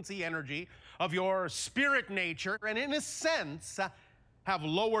frequency energy of your spirit nature, and in a sense have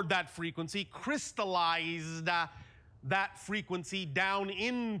lowered that frequency, crystallized that frequency down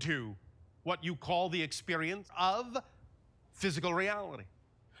into what you call the experience of physical reality.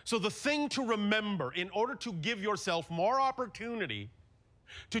 So the thing to remember, in order to give yourself more opportunity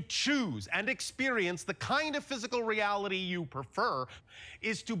To choose and experience the kind of physical reality you prefer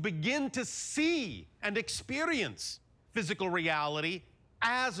is to begin to see and experience physical reality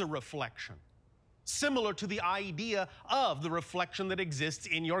as a reflection, similar to the idea of the reflection that exists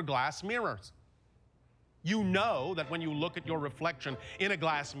in your glass mirrors. You know that when you look at your reflection in a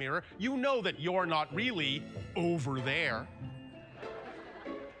glass mirror, you know that you're not really over there.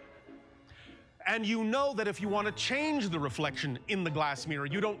 And you know that if you want to change the reflection in the glass mirror,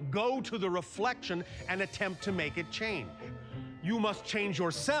 you don't go to the reflection and attempt to make it change. You must change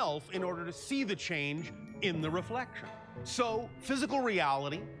yourself in order to see the change in the reflection. So, physical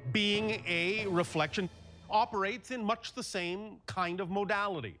reality, being a reflection, operates in much the same kind of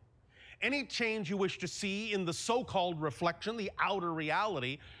modality. Any change you wish to see in the so-called reflection, the outer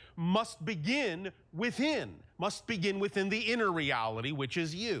reality, must begin within the inner reality, which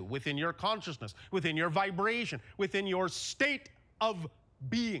is you, within your consciousness, within your vibration, within your state of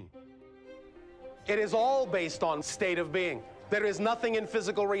being. It is all based on state of being. There is nothing in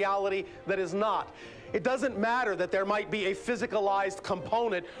physical reality that is not. It doesn't matter that there might be a physicalized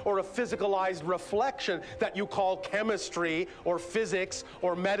component or a physicalized reflection that you call chemistry or physics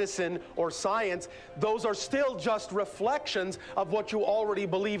or medicine or science. Those are still just reflections of what you already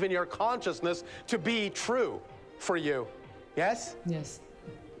believe in your consciousness to be true for you. Yes? Yes.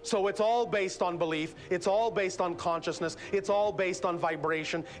 So it's all based on belief, it's all based on consciousness, it's all based on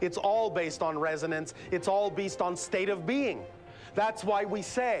vibration, it's all based on resonance, it's all based on state of being. That's why we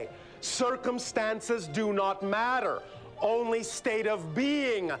say, circumstances do not matter, only state of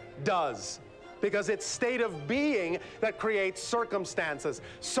being does. Because it's state of being that creates circumstances.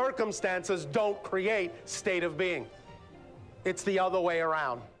 Circumstances don't create state of being. It's the other way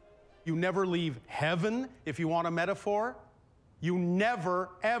around. You never leave heaven, if you want a metaphor. You never,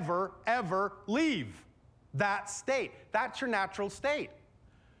 ever, ever leave that state. That's your natural state.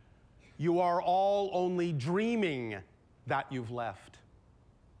 You are all only dreaming that you've left.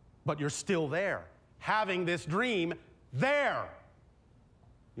 But you're still there, having this dream there.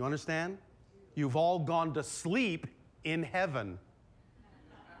 You understand? You've all gone to sleep in heaven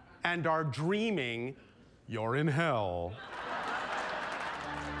and are dreaming you're in hell.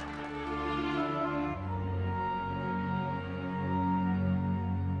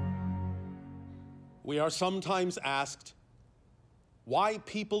 We are sometimes asked why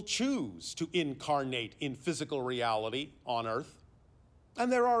people choose to incarnate in physical reality on Earth.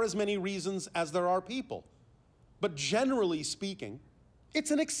 And there are as many reasons as there are people. But generally speaking,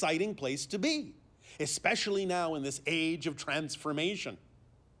 it's an exciting place to be, especially now in this age of transformation.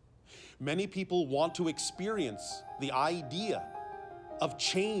 Many people want to experience the idea of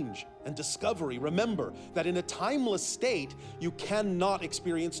change and discovery. Remember that in a timeless state, you cannot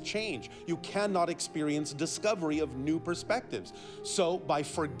experience change. You cannot experience discovery of new perspectives. So by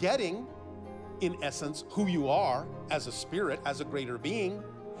forgetting, in essence, who you are as a spirit, as a greater being,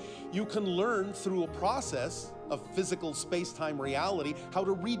 you can learn through a process of physical space-time reality how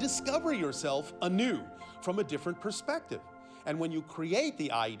to rediscover yourself anew from a different perspective. And when you create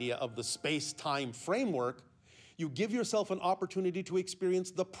the idea of the space-time framework, you give yourself an opportunity to experience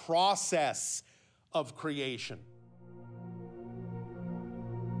the process of creation.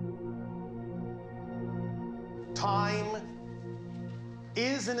 Time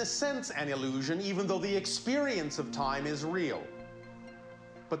is, in a sense, an illusion, even though the experience of time is real.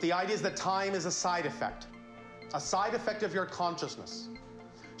 But the idea is that time is a side effect of your consciousness,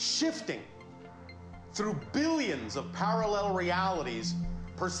 shifting through billions of parallel realities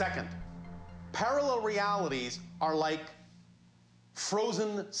per second. Parallel realities are like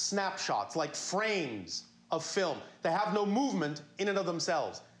frozen snapshots, like frames of film. They have no movement in and of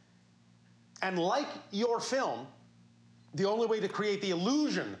themselves. And like your film, the only way to create the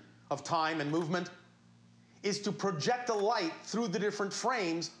illusion of time and movement is to project a light through the different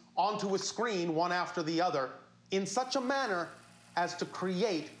frames onto a screen, one after the other, in such a manner as to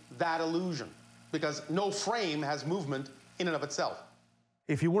create that illusion, because no frame has movement in and of itself.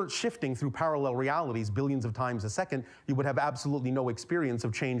 If you weren't shifting through parallel realities billions of times a second, you would have absolutely no experience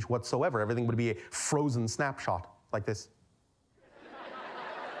of change whatsoever. Everything would be a frozen snapshot, like this.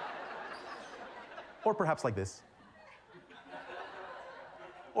 Or perhaps like this.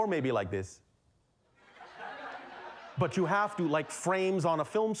 Or maybe like this. But you have to, like frames on a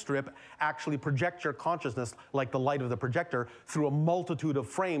film strip, actually project your consciousness like the light of the projector through a multitude of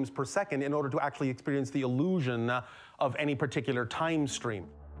frames per second in order to actually experience the illusion of any particular time stream.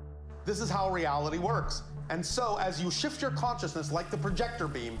 This is how reality works. And so as you shift your consciousness like the projector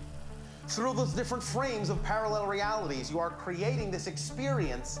beam through those different frames of parallel realities, you are creating this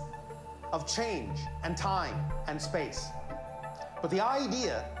experience of change and time and space. But the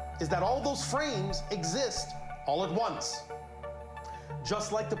idea is that all those frames exist all at once.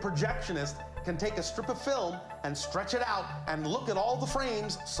 Just like the projectionist can take a strip of film and stretch it out and look at all the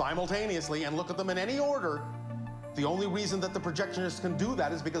frames simultaneously and look at them in any order, the only reason that the projectionist can do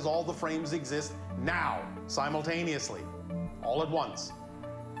that is because all the frames exist now, simultaneously, all at once.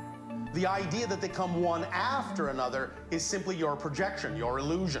 The idea that they come one after another is simply your projection, your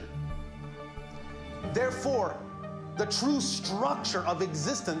illusion. Therefore, the true structure of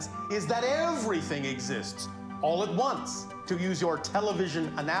existence is that everything exists all at once. To use your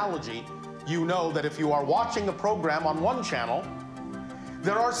television analogy, you know that if you are watching a program on one channel,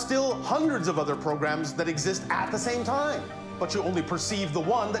 there are still hundreds of other programs that exist at the same time, but you only perceive the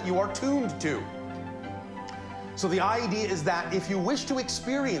one that you are tuned to. So the idea is that if you wish to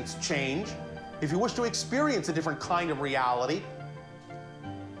experience change, if you wish to experience a different kind of reality,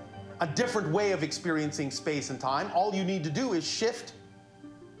 a different way of experiencing space and time, all you need to do is shift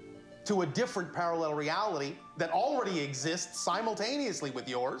to a different parallel reality that already exists simultaneously with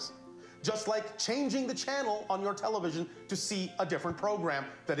yours, just like changing the channel on your television to see a different program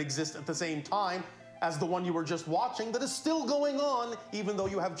that exists at the same time as the one you were just watching that is still going on even though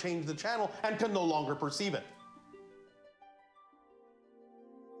you have changed the channel and can no longer perceive it.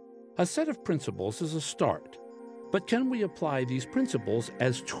 A set of principles is a start, but can we apply these principles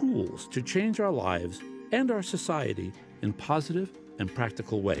as tools to change our lives and our society in positive and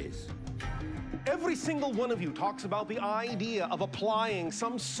practical ways? Every single one of you talks about the idea of applying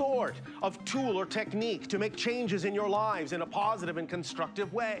some sort of tool or technique to make changes in your lives in a positive and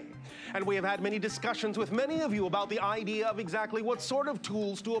constructive way. And we have had many discussions with many of you about the idea of exactly what sort of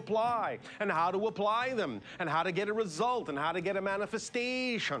tools to apply and how to apply them and how to get a result and how to get a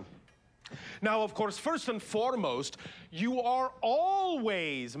manifestation. Now, of course, first and foremost, you are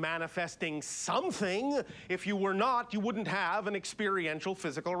always manifesting something. If you were not, you wouldn't have an experiential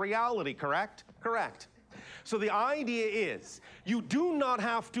physical reality, correct? Correct. So the idea is, you do not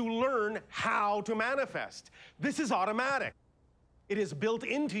have to learn how to manifest. This is automatic. It is built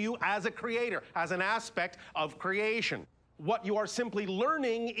into you as a creator, as an aspect of creation. What you are simply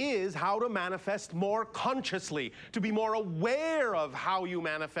learning is how to manifest more consciously, to be more aware of how you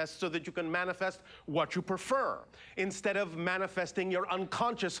manifest so that you can manifest what you prefer, instead of manifesting your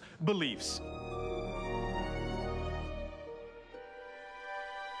unconscious beliefs.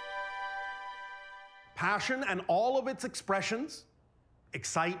 Passion and all of its expressions,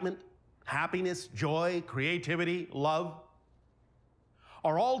 excitement, happiness, joy, creativity, love,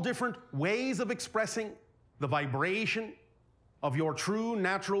 are all different ways of expressing the vibration of your true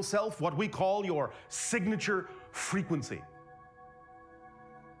natural self, what we call your signature frequency.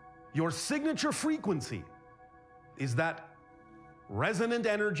 Your signature frequency is that resonant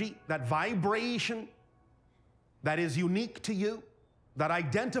energy, that vibration that is unique to you, that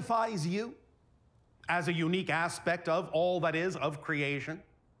identifies you as a unique aspect of all that is of creation.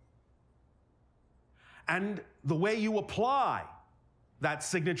 And the way you apply that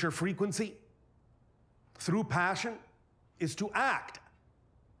signature frequency through passion is to act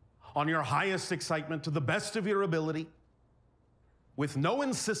on your highest excitement to the best of your ability, with no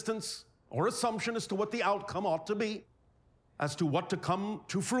insistence or assumption as to what the outcome ought to be, as to what to come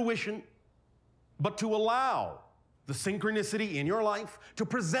to fruition, but to allow the synchronicity in your life to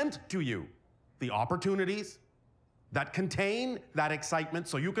present to you the opportunities that contain that excitement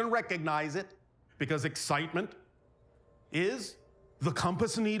so you can recognize it, because excitement is the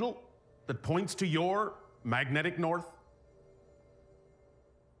compass needle that points to your magnetic north.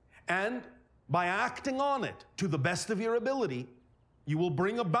 And by acting on it to the best of your ability, you will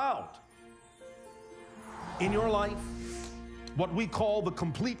bring about in your life what we call the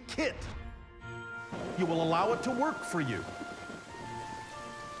complete kit. You will allow it to work for you.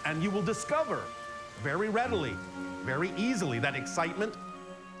 And you will discover very readily, very easily, that excitement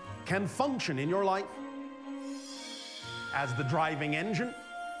can function in your life as the driving engine,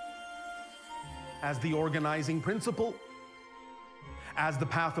 as the organizing principle, as the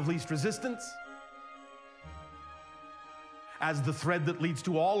path of least resistance, as the thread that leads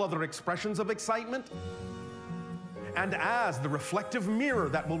to all other expressions of excitement, and as the reflective mirror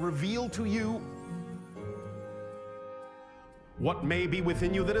that will reveal to you what may be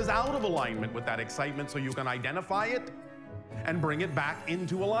within you that is out of alignment with that excitement, so you can identify it and bring it back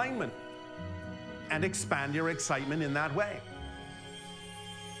into alignment and expand your excitement in that way.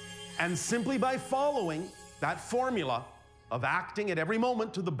 And simply by following that formula of acting at every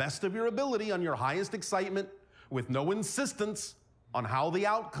moment to the best of your ability on your highest excitement, with no insistence on how the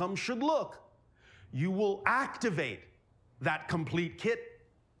outcome should look, you will activate that complete kit,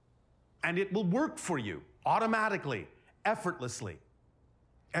 and it will work for you automatically effortlessly,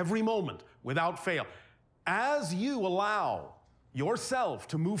 every moment, without fail. As you allow yourself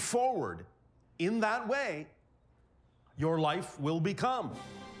to move forward in that way, your life will become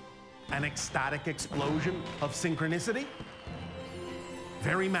an ecstatic explosion of synchronicity,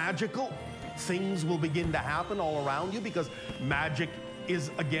 very magical. Things will begin to happen all around you because magic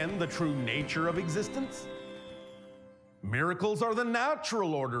is, again, the true nature of existence. Miracles are the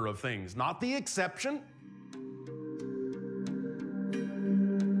natural order of things, not the exception.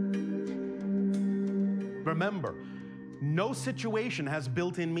 Remember, no situation has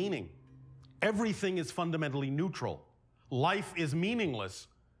built-in meaning. Everything is fundamentally neutral. Life is meaningless.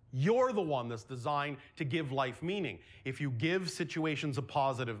 You're the one that's designed to give life meaning. If you give situations a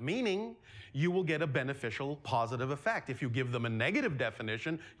positive meaning, you will get a beneficial, positive effect. If you give them a negative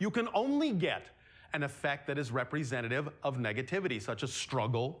definition, you can only get an effect that is representative of negativity, such as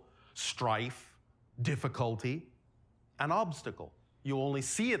struggle, strife, difficulty, and obstacle. You only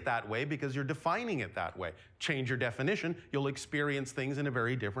see it that way because you're defining it that way. Change your definition, you'll experience things in a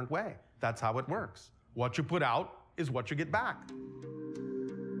very different way. That's how it works. What you put out is what you get back.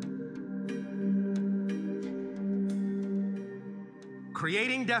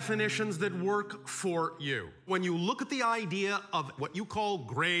 Creating definitions that work for you. When you look at the idea of what you call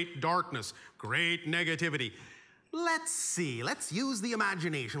great darkness, great negativity, let's see, let's use the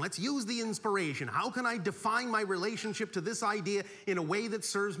imagination, let's use the inspiration. How can I define my relationship to this idea in a way that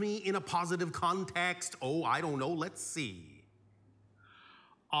serves me in a positive context? Oh, I don't know, let's see.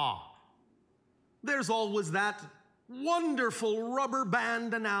 There's always that wonderful rubber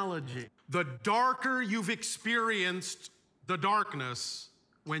band analogy. The darker you've experienced the darkness,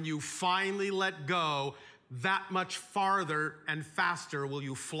 when you finally let go, that much farther and faster will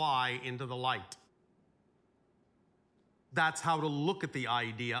you fly into the light. That's how to look at the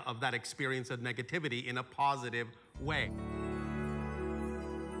idea of that experience of negativity in a positive way.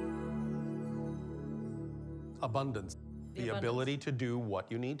 Abundance. The ability to do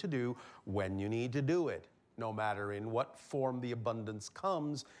what you need to do when you need to do it. No matter in what form the abundance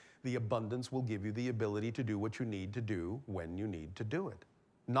comes, the abundance will give you the ability to do what you need to do when you need to do it.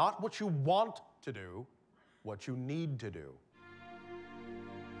 Not what you want to do, what you need to do.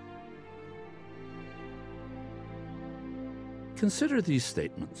 Consider these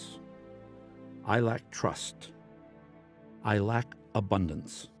statements. I lack trust. I lack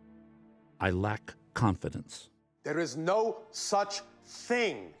abundance. I lack confidence. There is no such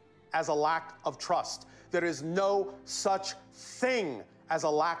thing as a lack of trust. There is no such thing as a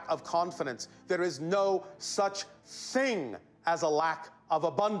lack of confidence. There is no such thing as a lack of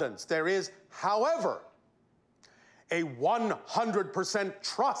abundance. There is, however, a 100%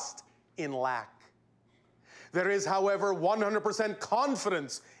 trust in lack. There is, however, 100%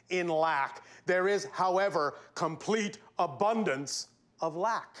 confidence in lack. There is, however, complete abundance of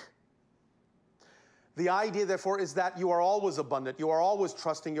lack. The idea, therefore, is that you are always abundant, you are always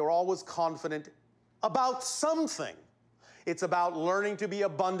trusting, you're always confident about something. It's about learning to be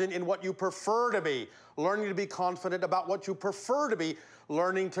abundant in what you prefer to be, learning to be confident about what you prefer to be,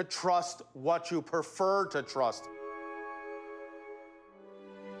 learning to trust what you prefer to trust.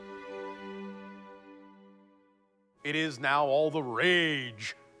 It is now all the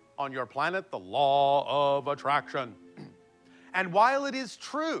rage on your planet, the law of attraction. And while it is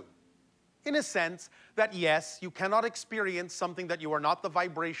true, in a sense, that yes, you cannot experience something that you are not the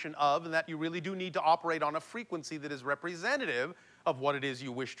vibration of, and that you really do need to operate on a frequency that is representative of what it is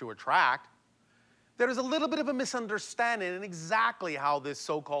you wish to attract, there is a little bit of a misunderstanding in exactly how this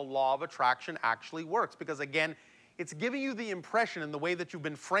so-called law of attraction actually works. Because again, it's giving you the impression in the way that you've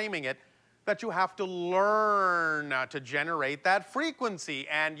been framing it that you have to learn to generate that frequency,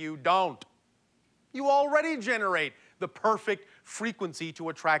 and you don't. You already generate the perfect frequency to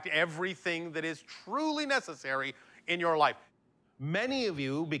attract everything that is truly necessary in your life. Many of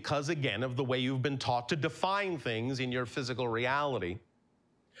you, because again of the way you've been taught to define things in your physical reality,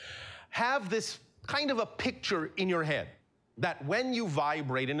 have this kind of a picture in your head that when you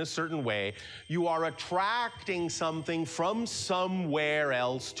vibrate in a certain way, you are attracting something from somewhere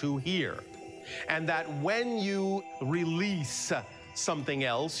else to here. And that when you release something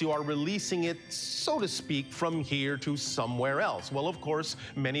else, you are releasing it, so to speak, from here to somewhere else. Well, of course,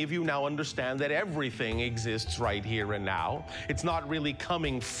 many of you now understand that everything exists right here and now. It's not really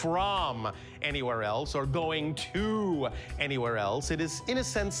coming from anywhere else or going to anywhere else. It is, in a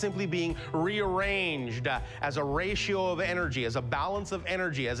sense, simply being rearranged as a ratio of energy, as a balance of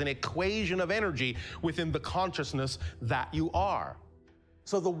energy, as an equation of energy within the consciousness that you are.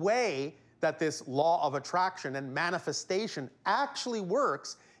 So the way that this law of attraction and manifestation actually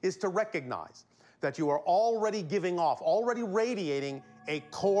works is to recognize that you are already giving off, already radiating a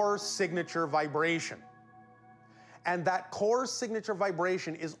core signature vibration. And that core signature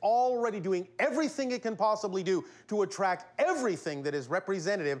vibration is already doing everything it can possibly do to attract everything that is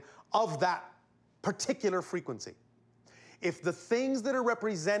representative of that particular frequency. If the things that are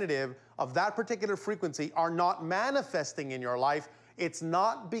representative of that particular frequency are not manifesting in your life, it's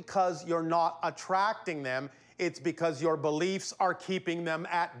not because you're not attracting them, it's because your beliefs are keeping them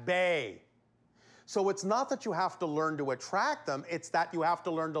at bay. So it's not that you have to learn to attract them, it's that you have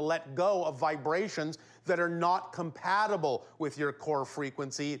to learn to let go of vibrations that are not compatible with your core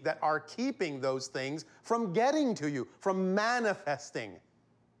frequency, that are keeping those things from getting to you, from manifesting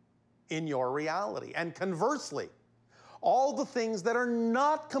in your reality. And conversely, all the things that are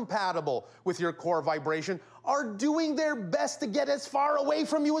not compatible with your core vibration are doing their best to get as far away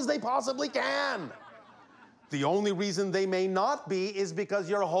from you as they possibly can. The only reason they may not be is because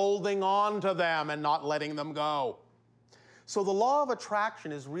you're holding on to them and not letting them go. So the law of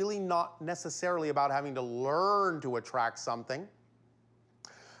attraction is really not necessarily about having to learn to attract something.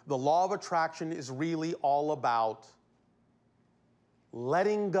 The law of attraction is really all about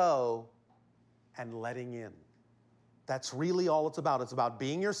letting go and letting in. That's really all it's about. It's about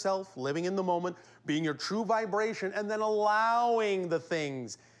being yourself, living in the moment, being your true vibration, and then allowing the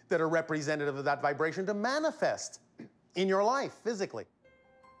things that are representative of that vibration to manifest in your life physically.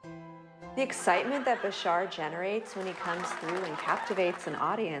 The excitement that Bashar generates when he comes through and captivates an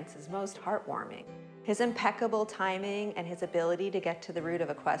audience is most heartwarming. His impeccable timing and his ability to get to the root of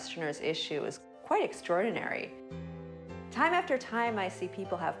a questioner's issue is quite extraordinary. Time after time, I see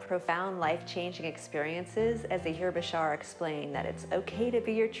people have profound life-changing experiences as they hear Bashar explain that it's okay to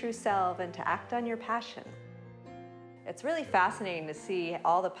be your true self and to act on your passion. It's really fascinating to see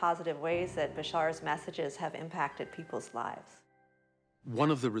all the positive ways that Bashar's messages have impacted people's lives.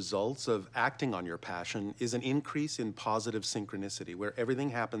 One of the results of acting on your passion is an increase in positive synchronicity, where everything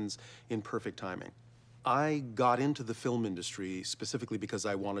happens in perfect timing. I got into the film industry specifically because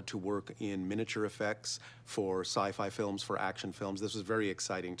I wanted to work in miniature effects for sci-fi films, for action films. This was very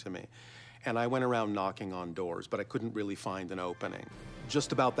exciting to me. And I went around knocking on doors, but I couldn't really find an opening.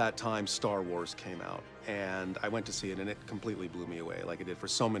 Just about that time, Star Wars came out, and I went to see it, and it completely blew me away, like it did for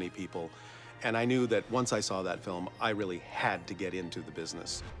so many people. And I knew that once I saw that film, I really had to get into the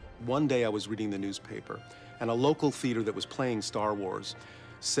business. One day I was reading the newspaper, and a local theater that was playing Star Wars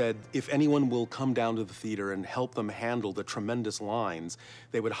said if anyone will come down to the theater and help them handle the tremendous lines,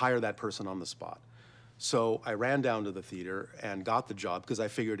 they would hire that person on the spot. So I ran down to the theater and got the job because I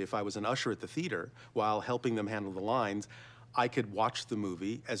figured if I was an usher at the theater while helping them handle the lines, I could watch the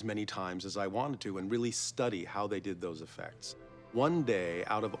movie as many times as I wanted to and really study how they did those effects. One day,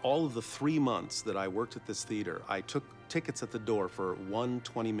 out of all of the 3 months that I worked at this theater, I took tickets at the door for one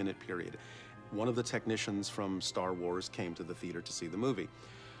 20-minute period. One of the technicians from Star Wars came to the theater to see the movie.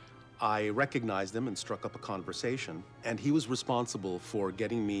 I recognized him and struck up a conversation, and he was responsible for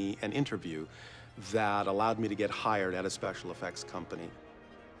getting me an interview that allowed me to get hired at a special effects company.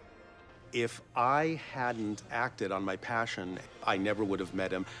 If I hadn't acted on my passion, I never would have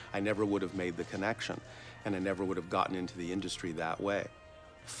met him, I never would have made the connection, and I never would have gotten into the industry that way.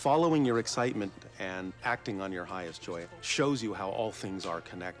 Following your excitement and acting on your highest joy shows you how all things are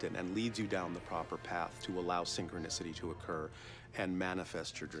connected and leads you down the proper path to allow synchronicity to occur and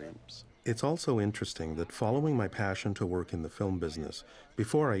manifest your dreams. It's also interesting that following my passion to work in the film business,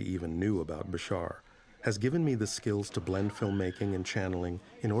 before I even knew about Bashar, has given me the skills to blend filmmaking and channeling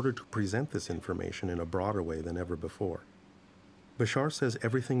in order to present this information in a broader way than ever before. Bashar says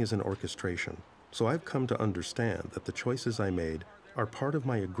everything is an orchestration, so I've come to understand that the choices I made are part of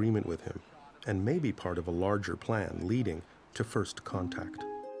my agreement with him and maybe part of a larger plan leading to first contact.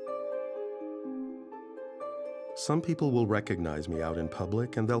 Some people will recognize me out in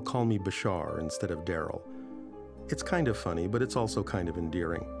public and they'll call me Bashar instead of Darryl. It's kind of funny, but it's also kind of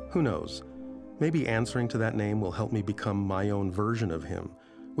endearing. Who knows? Maybe answering to that name will help me become my own version of him,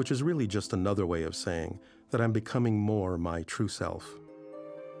 which is really just another way of saying that I'm becoming more my true self.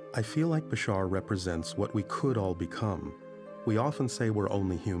 I feel like Bashar represents what we could all become. We often say we're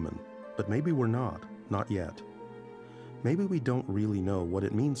only human, but maybe we're not yet. Maybe we don't really know what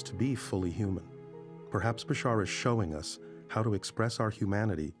it means to be fully human. Perhaps Bashar is showing us how to express our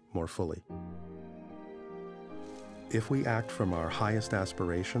humanity more fully. If we act from our highest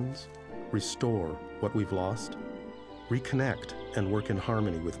aspirations, restore what we've lost, reconnect and work in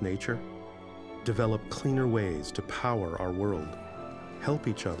harmony with nature, develop cleaner ways to power our world, help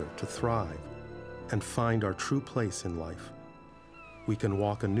each other to thrive, and find our true place in life, we can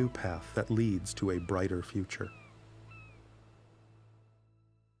walk a new path that leads to a brighter future.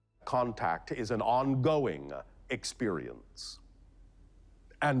 contact is an ongoing experience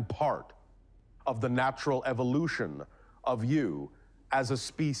and part of the natural evolution of you as a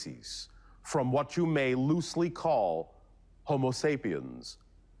species from what you may loosely call Homo sapiens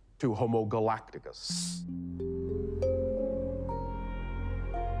to Homo galacticus.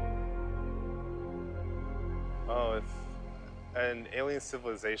 Oh, if an alien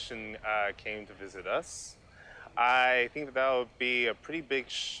civilization came to visit us, I think that would be a pretty big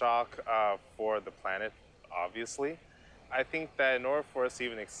shock for the planet, obviously. I think that in order for us to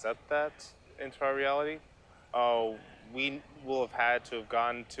even accept that into our reality, we will have had to have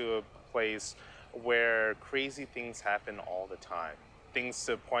gone to a place where crazy things happen all the time. Things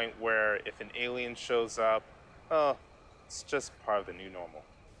to the point where if an alien shows up, oh, it's just part of the new normal.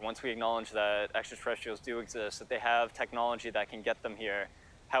 Once we acknowledge that extraterrestrials do exist, that they have technology that can get them here,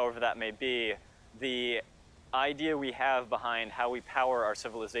 however that may be, the idea we have behind how we power our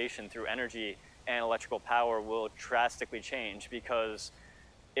civilization through energy and electrical power will drastically change, because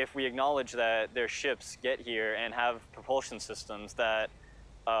if we acknowledge that their ships get here and have propulsion systems that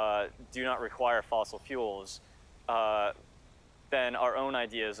do not require fossil fuels, then our own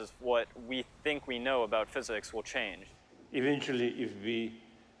ideas of what we think we know about physics will change. Eventually, if we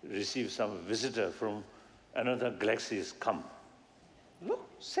receive some visitor from another galaxies come, look,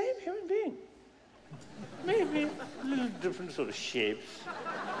 same human being. Maybe a little different sort of shapes.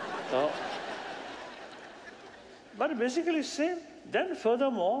 But basically same. Then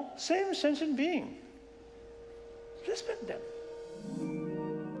furthermore, same sentient being. Respect them.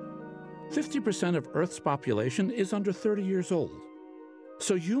 50% of Earth's population is under 30 years old.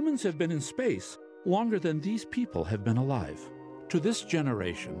 So humans have been in space longer than these people have been alive. To this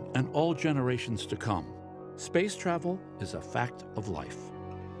generation and all generations to come, space travel is a fact of life.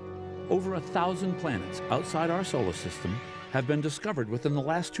 Over 1,000 planets outside our solar system have been discovered within the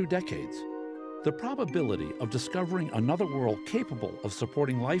last 2 decades. The probability of discovering another world capable of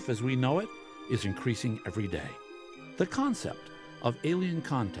supporting life as we know it is increasing every day. The concept of alien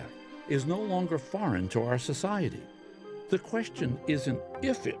contact is no longer foreign to our society. The question isn't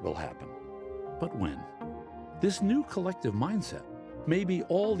if it will happen, but when. This new collective mindset may be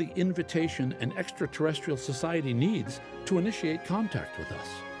all the invitation an extraterrestrial society needs to initiate contact with us.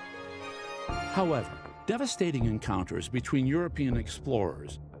 However, devastating encounters between European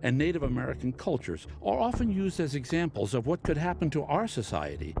explorers and Native American cultures are often used as examples of what could happen to our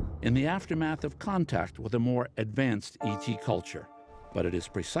society in the aftermath of contact with a more advanced ET culture. But it is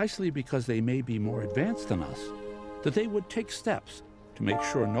precisely because they may be more advanced than us that they would take steps to make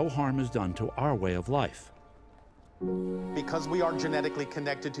sure no harm is done to our way of life. Because we are genetically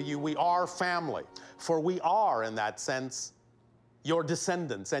connected to you, we are family. For we are, in that sense, your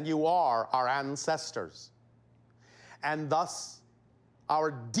descendants, and you are our ancestors. And thus,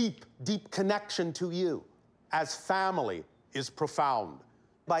 our deep, deep connection to you as family is profound.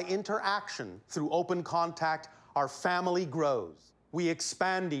 By interaction through open contact, our family grows. We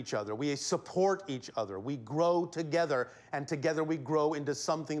expand each other, we support each other, we grow together, and together we grow into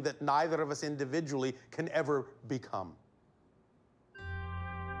something that neither of us individually can ever become.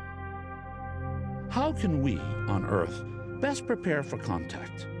 How can we, on Earth, best prepare for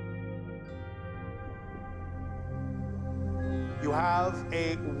contact? You have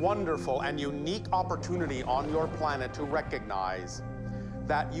a wonderful and unique opportunity on your planet to recognize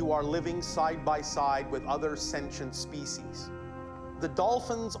that you are living side by side with other sentient species. The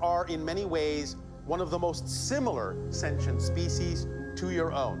dolphins are in many ways one of the most similar sentient species to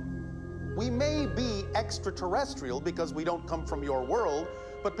your own. We may be extraterrestrial because we don't come from your world,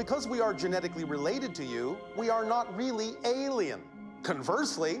 but because we are genetically related to you, we are not really alien.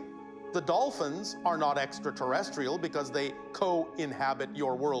 Conversely, the dolphins are not extraterrestrial because they co-inhabit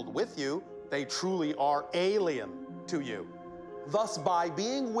your world with you. They truly are alien to you. Thus, by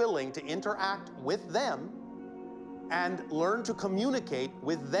being willing to interact with them and learn to communicate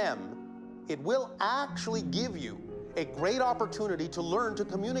with them, it will actually give you a great opportunity to learn to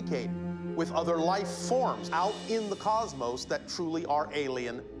communicate with other life forms out in the cosmos that truly are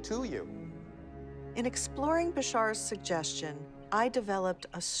alien to you. In exploring Bashar's suggestion, I developed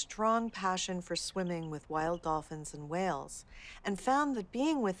a strong passion for swimming with wild dolphins and whales, and found that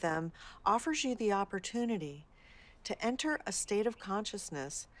being with them offers you the opportunity to enter a state of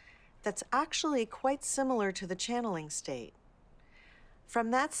consciousness that's actually quite similar to the channeling state.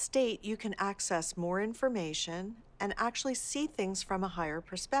 From that state, you can access more information and actually see things from a higher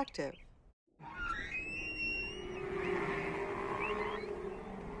perspective.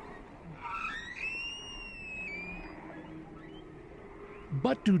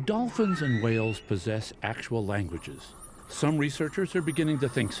 But do dolphins and whales possess actual languages? Some researchers are beginning to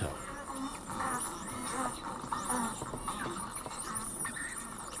think so.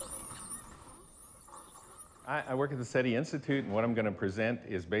 I work at the SETI Institute, and what I'm going to present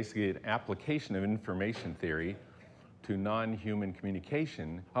is basically an application of information theory to non-human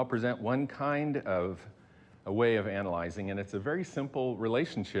communication. I'll present one kind of a way of analyzing, and it's a very simple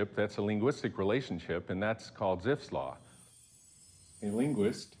relationship that's a linguistic relationship, and that's called Zipf's law. A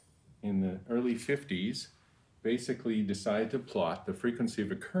linguist in the early 50s basically decided to plot the frequency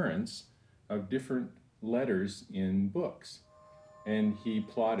of occurrence of different letters in books. And he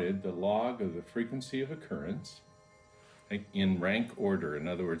plotted the log of the frequency of occurrence in rank order, in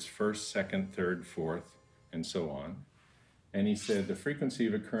other words, first, second, third, fourth, and so on. And he said the frequency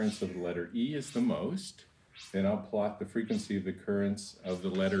of occurrence of the letter E is the most. Then I'll plot the frequency of occurrence of the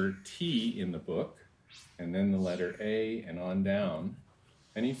letter T in the book, and then the letter A, and on down.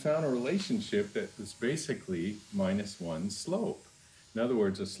 And he found a relationship that was basically -1 slope. In other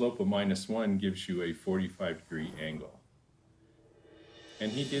words, a slope of -1 gives you a 45-degree angle.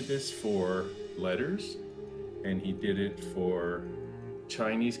 And he did this for letters, and he did it for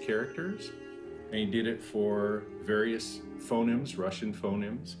Chinese characters, and he did it for various phonemes, Russian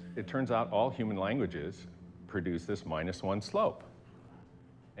phonemes. It turns out all human languages produce this -1 slope.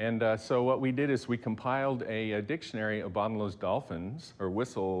 And so what we did is we compiled a dictionary of bottlenose dolphins, or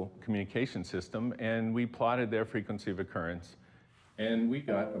whistle communication system, and we plotted their frequency of occurrence, and we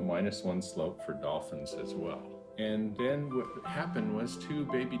got a -1 slope for dolphins as well. And then what happened was 2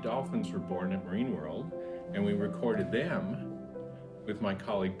 baby dolphins were born at Marine World, and we recorded them with my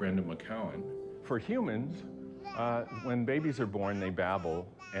colleague Brenda McCowan. For humans, when babies are born, they babble,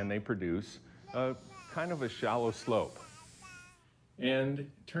 and they produce kind of a shallow slope. And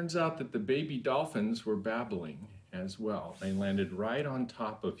it turns out that the baby dolphins were babbling as well. They landed right on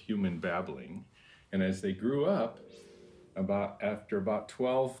top of human babbling. And as they grew up, after about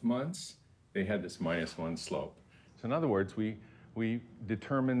 12 months, they had this -1 slope. So in other words, we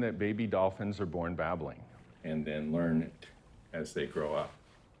determined that baby dolphins are born babbling and then learn it as they grow up.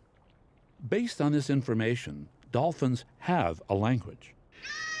 Based on this information, dolphins have a language.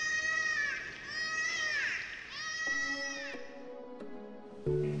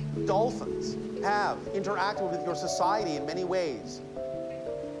 Dolphins have interacted with your society in many ways.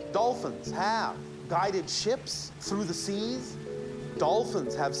 Dolphins have guided ships through the seas.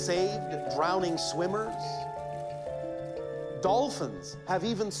 Dolphins have saved drowning swimmers. Dolphins have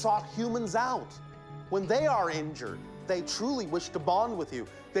even sought humans out. When they are injured, they truly wish to bond with you.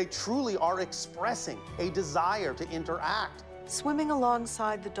 They truly are expressing a desire to interact. Swimming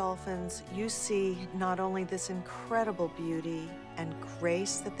alongside the dolphins, you see not only this incredible beauty and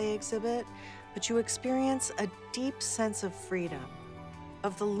grace that they exhibit, but you experience a deep sense of freedom,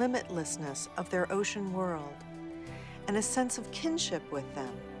 of the limitlessness of their ocean world, and a sense of kinship with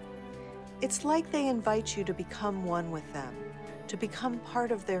them. It's like they invite you to become one with them, to become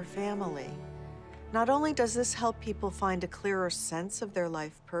part of their family. Not only does this help people find a clearer sense of their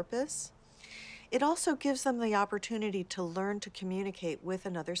life purpose, it also gives them the opportunity to learn to communicate with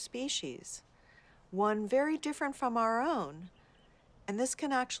another species, one very different from our own. And this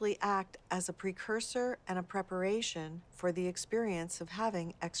can actually act as a precursor and a preparation for the experience of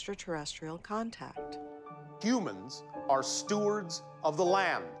having extraterrestrial contact. Humans are stewards of the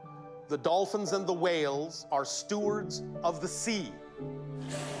land. The dolphins and the whales are stewards of the sea.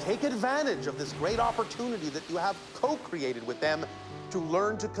 Take advantage of this great opportunity that you have co-created with them to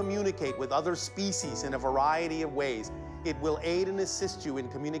learn to communicate with other species in a variety of ways. It will aid and assist you in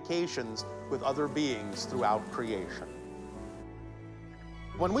communications with other beings throughout creation.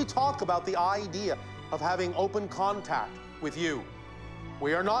 When we talk about the idea of having open contact with you,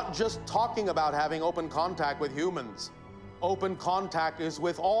 we are not just talking about having open contact with humans. Open contact is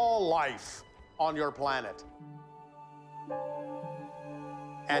with all life on your planet.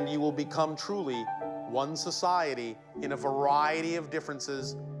 And you will become truly one society in a variety of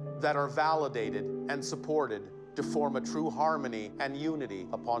differences that are validated and supported to form a true harmony and unity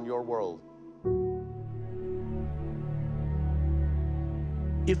upon your world.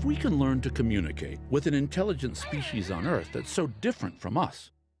 If we can learn to communicate with an intelligent species on Earth that's so different from us,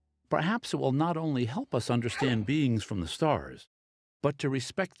 perhaps it will not only help us understand beings from the stars, but to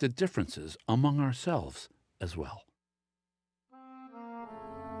respect the differences among ourselves as well.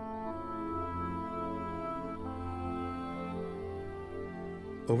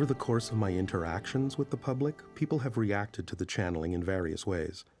 Over the course of my interactions with the public, people have reacted to the channeling in various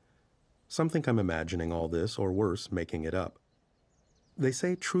ways. Some think I'm imagining all this, or worse, making it up. They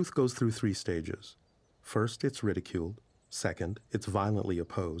say truth goes through 3 stages. First, it's ridiculed. Second, it's violently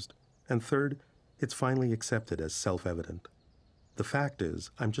opposed. And third, It's finally accepted as self-evident. The fact is,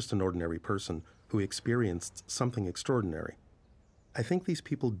 I'm just an ordinary person who experienced something extraordinary. I think these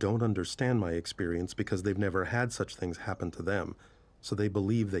people don't understand my experience because they've never had such things happen to them, so they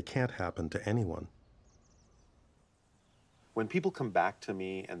believe they can't happen to anyone. When people come back to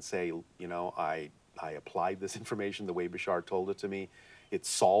me and say, you know, I applied this information the way Bashar told it to me, it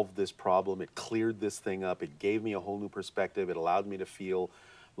solved this problem, it cleared this thing up, it gave me a whole new perspective, it allowed me to feel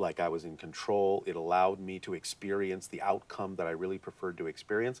like I was in control, it allowed me to experience the outcome that I really preferred to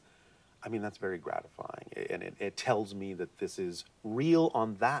experience, I mean, that's very gratifying. And it tells me that this is real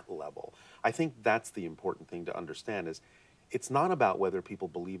on that level. I think that's the important thing to understand is it's not about whether people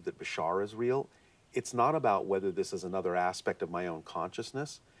believe that Bashar is real. It's not about whether this is another aspect of my own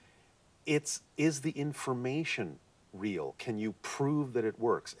consciousness. Is the information real? Can you prove that it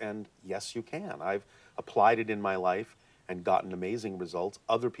works? And yes, you can. I've applied it in my life and gotten amazing results.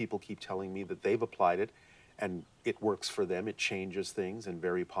 Other people keep telling me that they've applied it and it works for them. It changes things in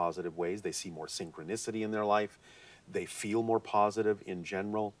very positive ways. They see more synchronicity in their life. They feel more positive in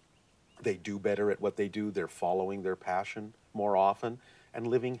general. They do better at what they do. They're following their passion more often and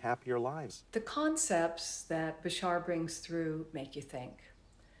living happier lives. The concepts that Bashar brings through make you think.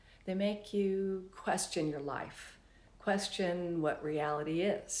 They make you question your life, question what reality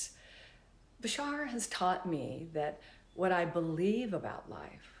is. Bashar has taught me that what I believe about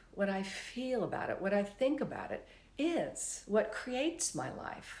life, what I feel about it, what I think about it, is what creates my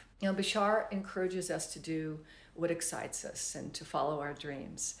life. You know, Bashar encourages us to do what excites us and to follow our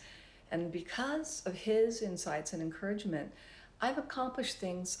dreams. And because of his insights and encouragement, I've accomplished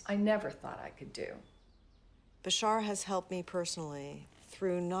things I never thought I could do. Bashar has helped me personally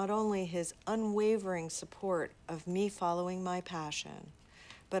through not only his unwavering support of me following my passion,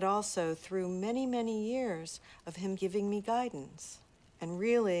 but also through many, many years of him giving me guidance. And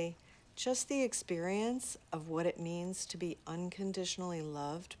really, just the experience of what it means to be unconditionally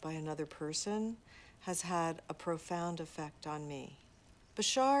loved by another person has had a profound effect on me.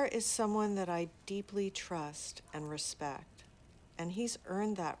 Bashar is someone that I deeply trust and respect, and he's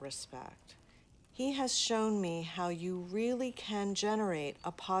earned that respect. He has shown me how you really can generate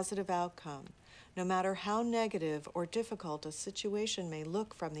a positive outcome, no matter how negative or difficult a situation may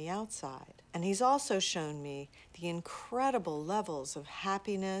look from the outside. And he's also shown me the incredible levels of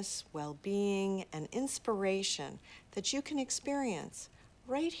happiness, well-being, and inspiration that you can experience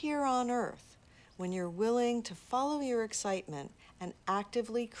right here on Earth when you're willing to follow your excitement and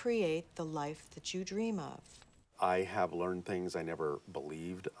actively create the life that you dream of. I have learned things I never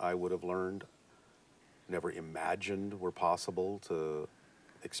believed I would have learned, never imagined were possible to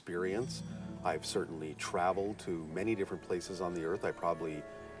experience. I've certainly traveled to many different places on the earth I probably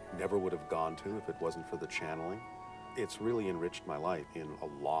never would have gone to if it wasn't for the channeling. It's really enriched my life in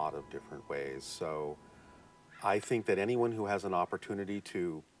a lot of different ways. So I think that anyone who has an opportunity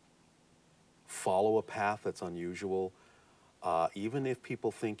to follow a path that's unusual, even if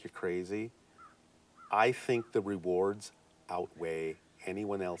people think you're crazy, I think the rewards outweigh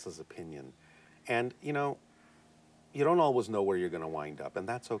anyone else's opinion. And, you know, you don't always know where you're going to wind up, and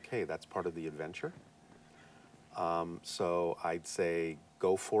that's okay. That's part of the adventure. So I'd say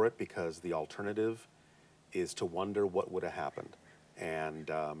go for it, because the alternative is to wonder what would have happened. And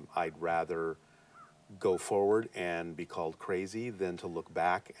I'd rather go forward and be called crazy than to look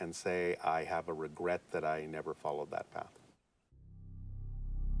back and say I have a regret that I never followed that path.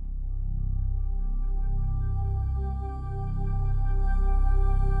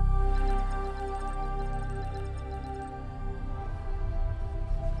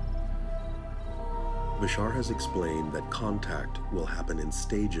 Bashar has explained that contact will happen in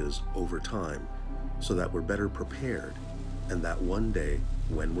stages over time so that we're better prepared, and that one day,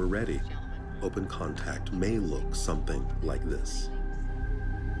 when we're ready, open contact may look something like this.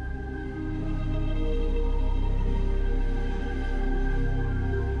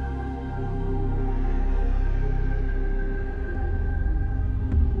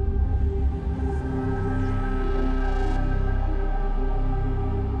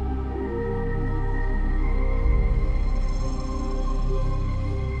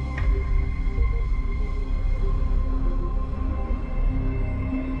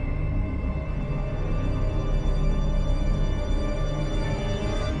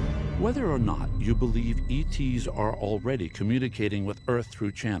 Whether or not you believe ETs are already communicating with Earth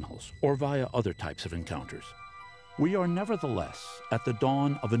through channels or via other types of encounters, we are nevertheless at the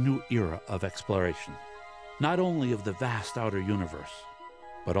dawn of a new era of exploration, not only of the vast outer universe,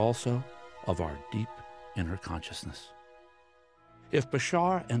 but also of our deep inner consciousness. If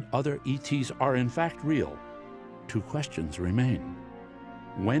Bashar and other ETs are in fact real, two questions remain.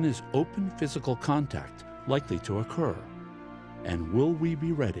 When is open physical contact likely to occur? And will we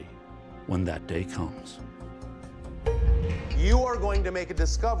be ready when that day comes? You are going to make a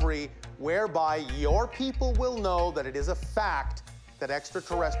discovery whereby your people will know that it is a fact that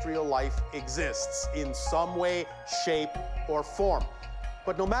extraterrestrial life exists in some way, shape, or form.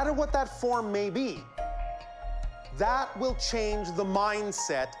 But no matter what that form may be, that will change the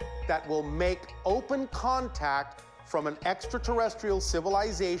mindset that will make open contact from an extraterrestrial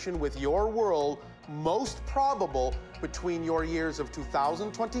civilization with your world most probable between your years of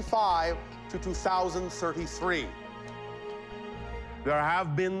 2025 to 2033. There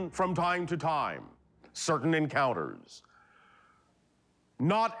have been, from time to time, certain encounters.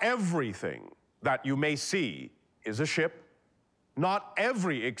 Not everything that you may see is a ship. Not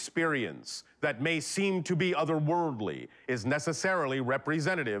every experience that may seem to be otherworldly is necessarily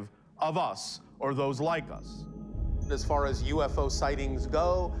representative of us or those like us. As far as UFO sightings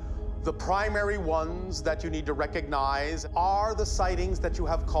go, the primary ones that you need to recognize are the sightings that you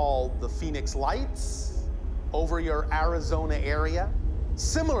have called the Phoenix Lights over your Arizona area.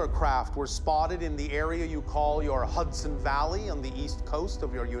 Similar craft were spotted in the area you call your Hudson Valley on the east coast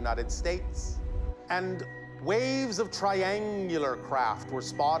of your United States. And waves of triangular craft were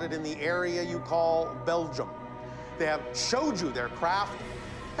spotted in the area you call Belgium. They have showed you their craft,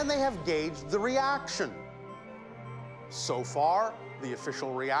 and they have gauged the reaction. So far, the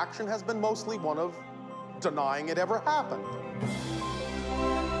official reaction has been mostly one of denying it ever happened.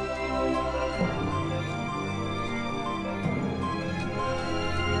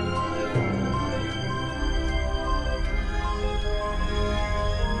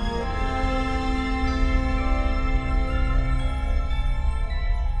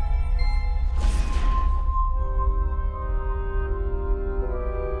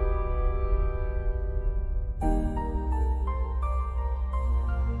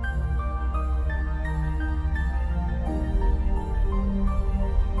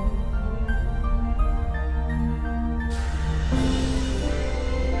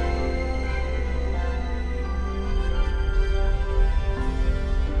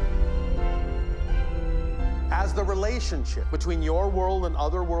 As the relationship between your world and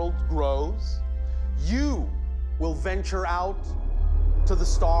other worlds grows, you will venture out to the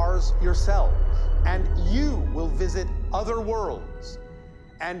stars yourselves, and you will visit other worlds,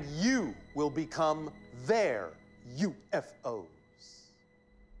 and you will become their UFOs.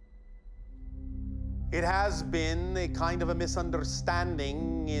 It has been a kind of a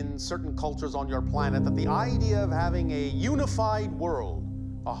misunderstanding in certain cultures on your planet that the idea of having a unified world,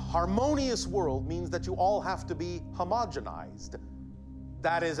 a harmonious world, means that you all have to be homogenized.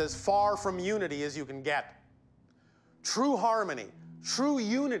 That is as far from unity as you can get. True harmony, true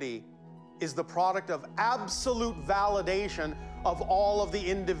unity is the product of absolute validation of all of the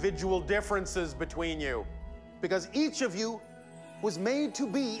individual differences between you. Because each of you was made to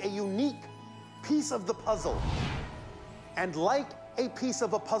be a unique piece of the puzzle. And like a piece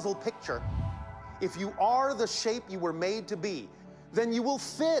of a puzzle picture, if you are the shape you were made to be, then you will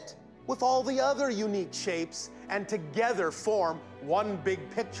fit with all the other unique shapes and together form one big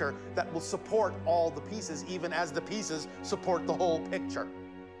picture that will support all the pieces, even as the pieces support the whole picture.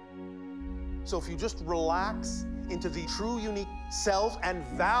 So if you just relax into the true unique self and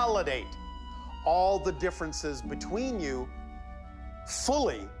validate all the differences between you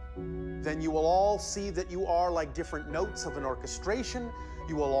fully, then you will all see that you are like different notes of an orchestration.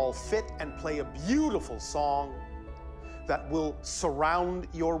 You will all fit and play a beautiful song that will surround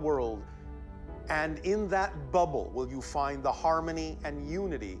your world. And in that bubble will you find the harmony and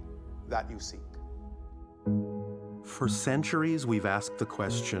unity that you seek. For centuries, we've asked the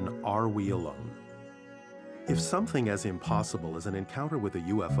question, are we alone? If something as impossible as an encounter with a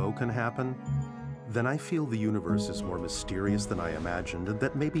UFO can happen, then I feel the universe is more mysterious than I imagined and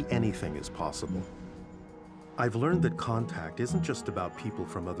that maybe anything is possible. I've learned that contact isn't just about people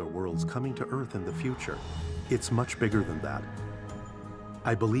from other worlds coming to Earth in the future. It's much bigger than that.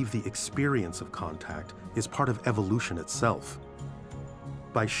 I believe the experience of contact is part of evolution itself.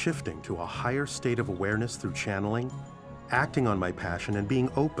 By shifting to a higher state of awareness through channeling, acting on my passion and being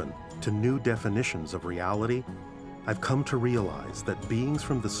open to new definitions of reality, I've come to realize that beings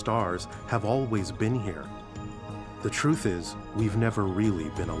from the stars have always been here. The truth is, we've never really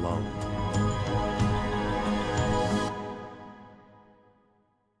been alone.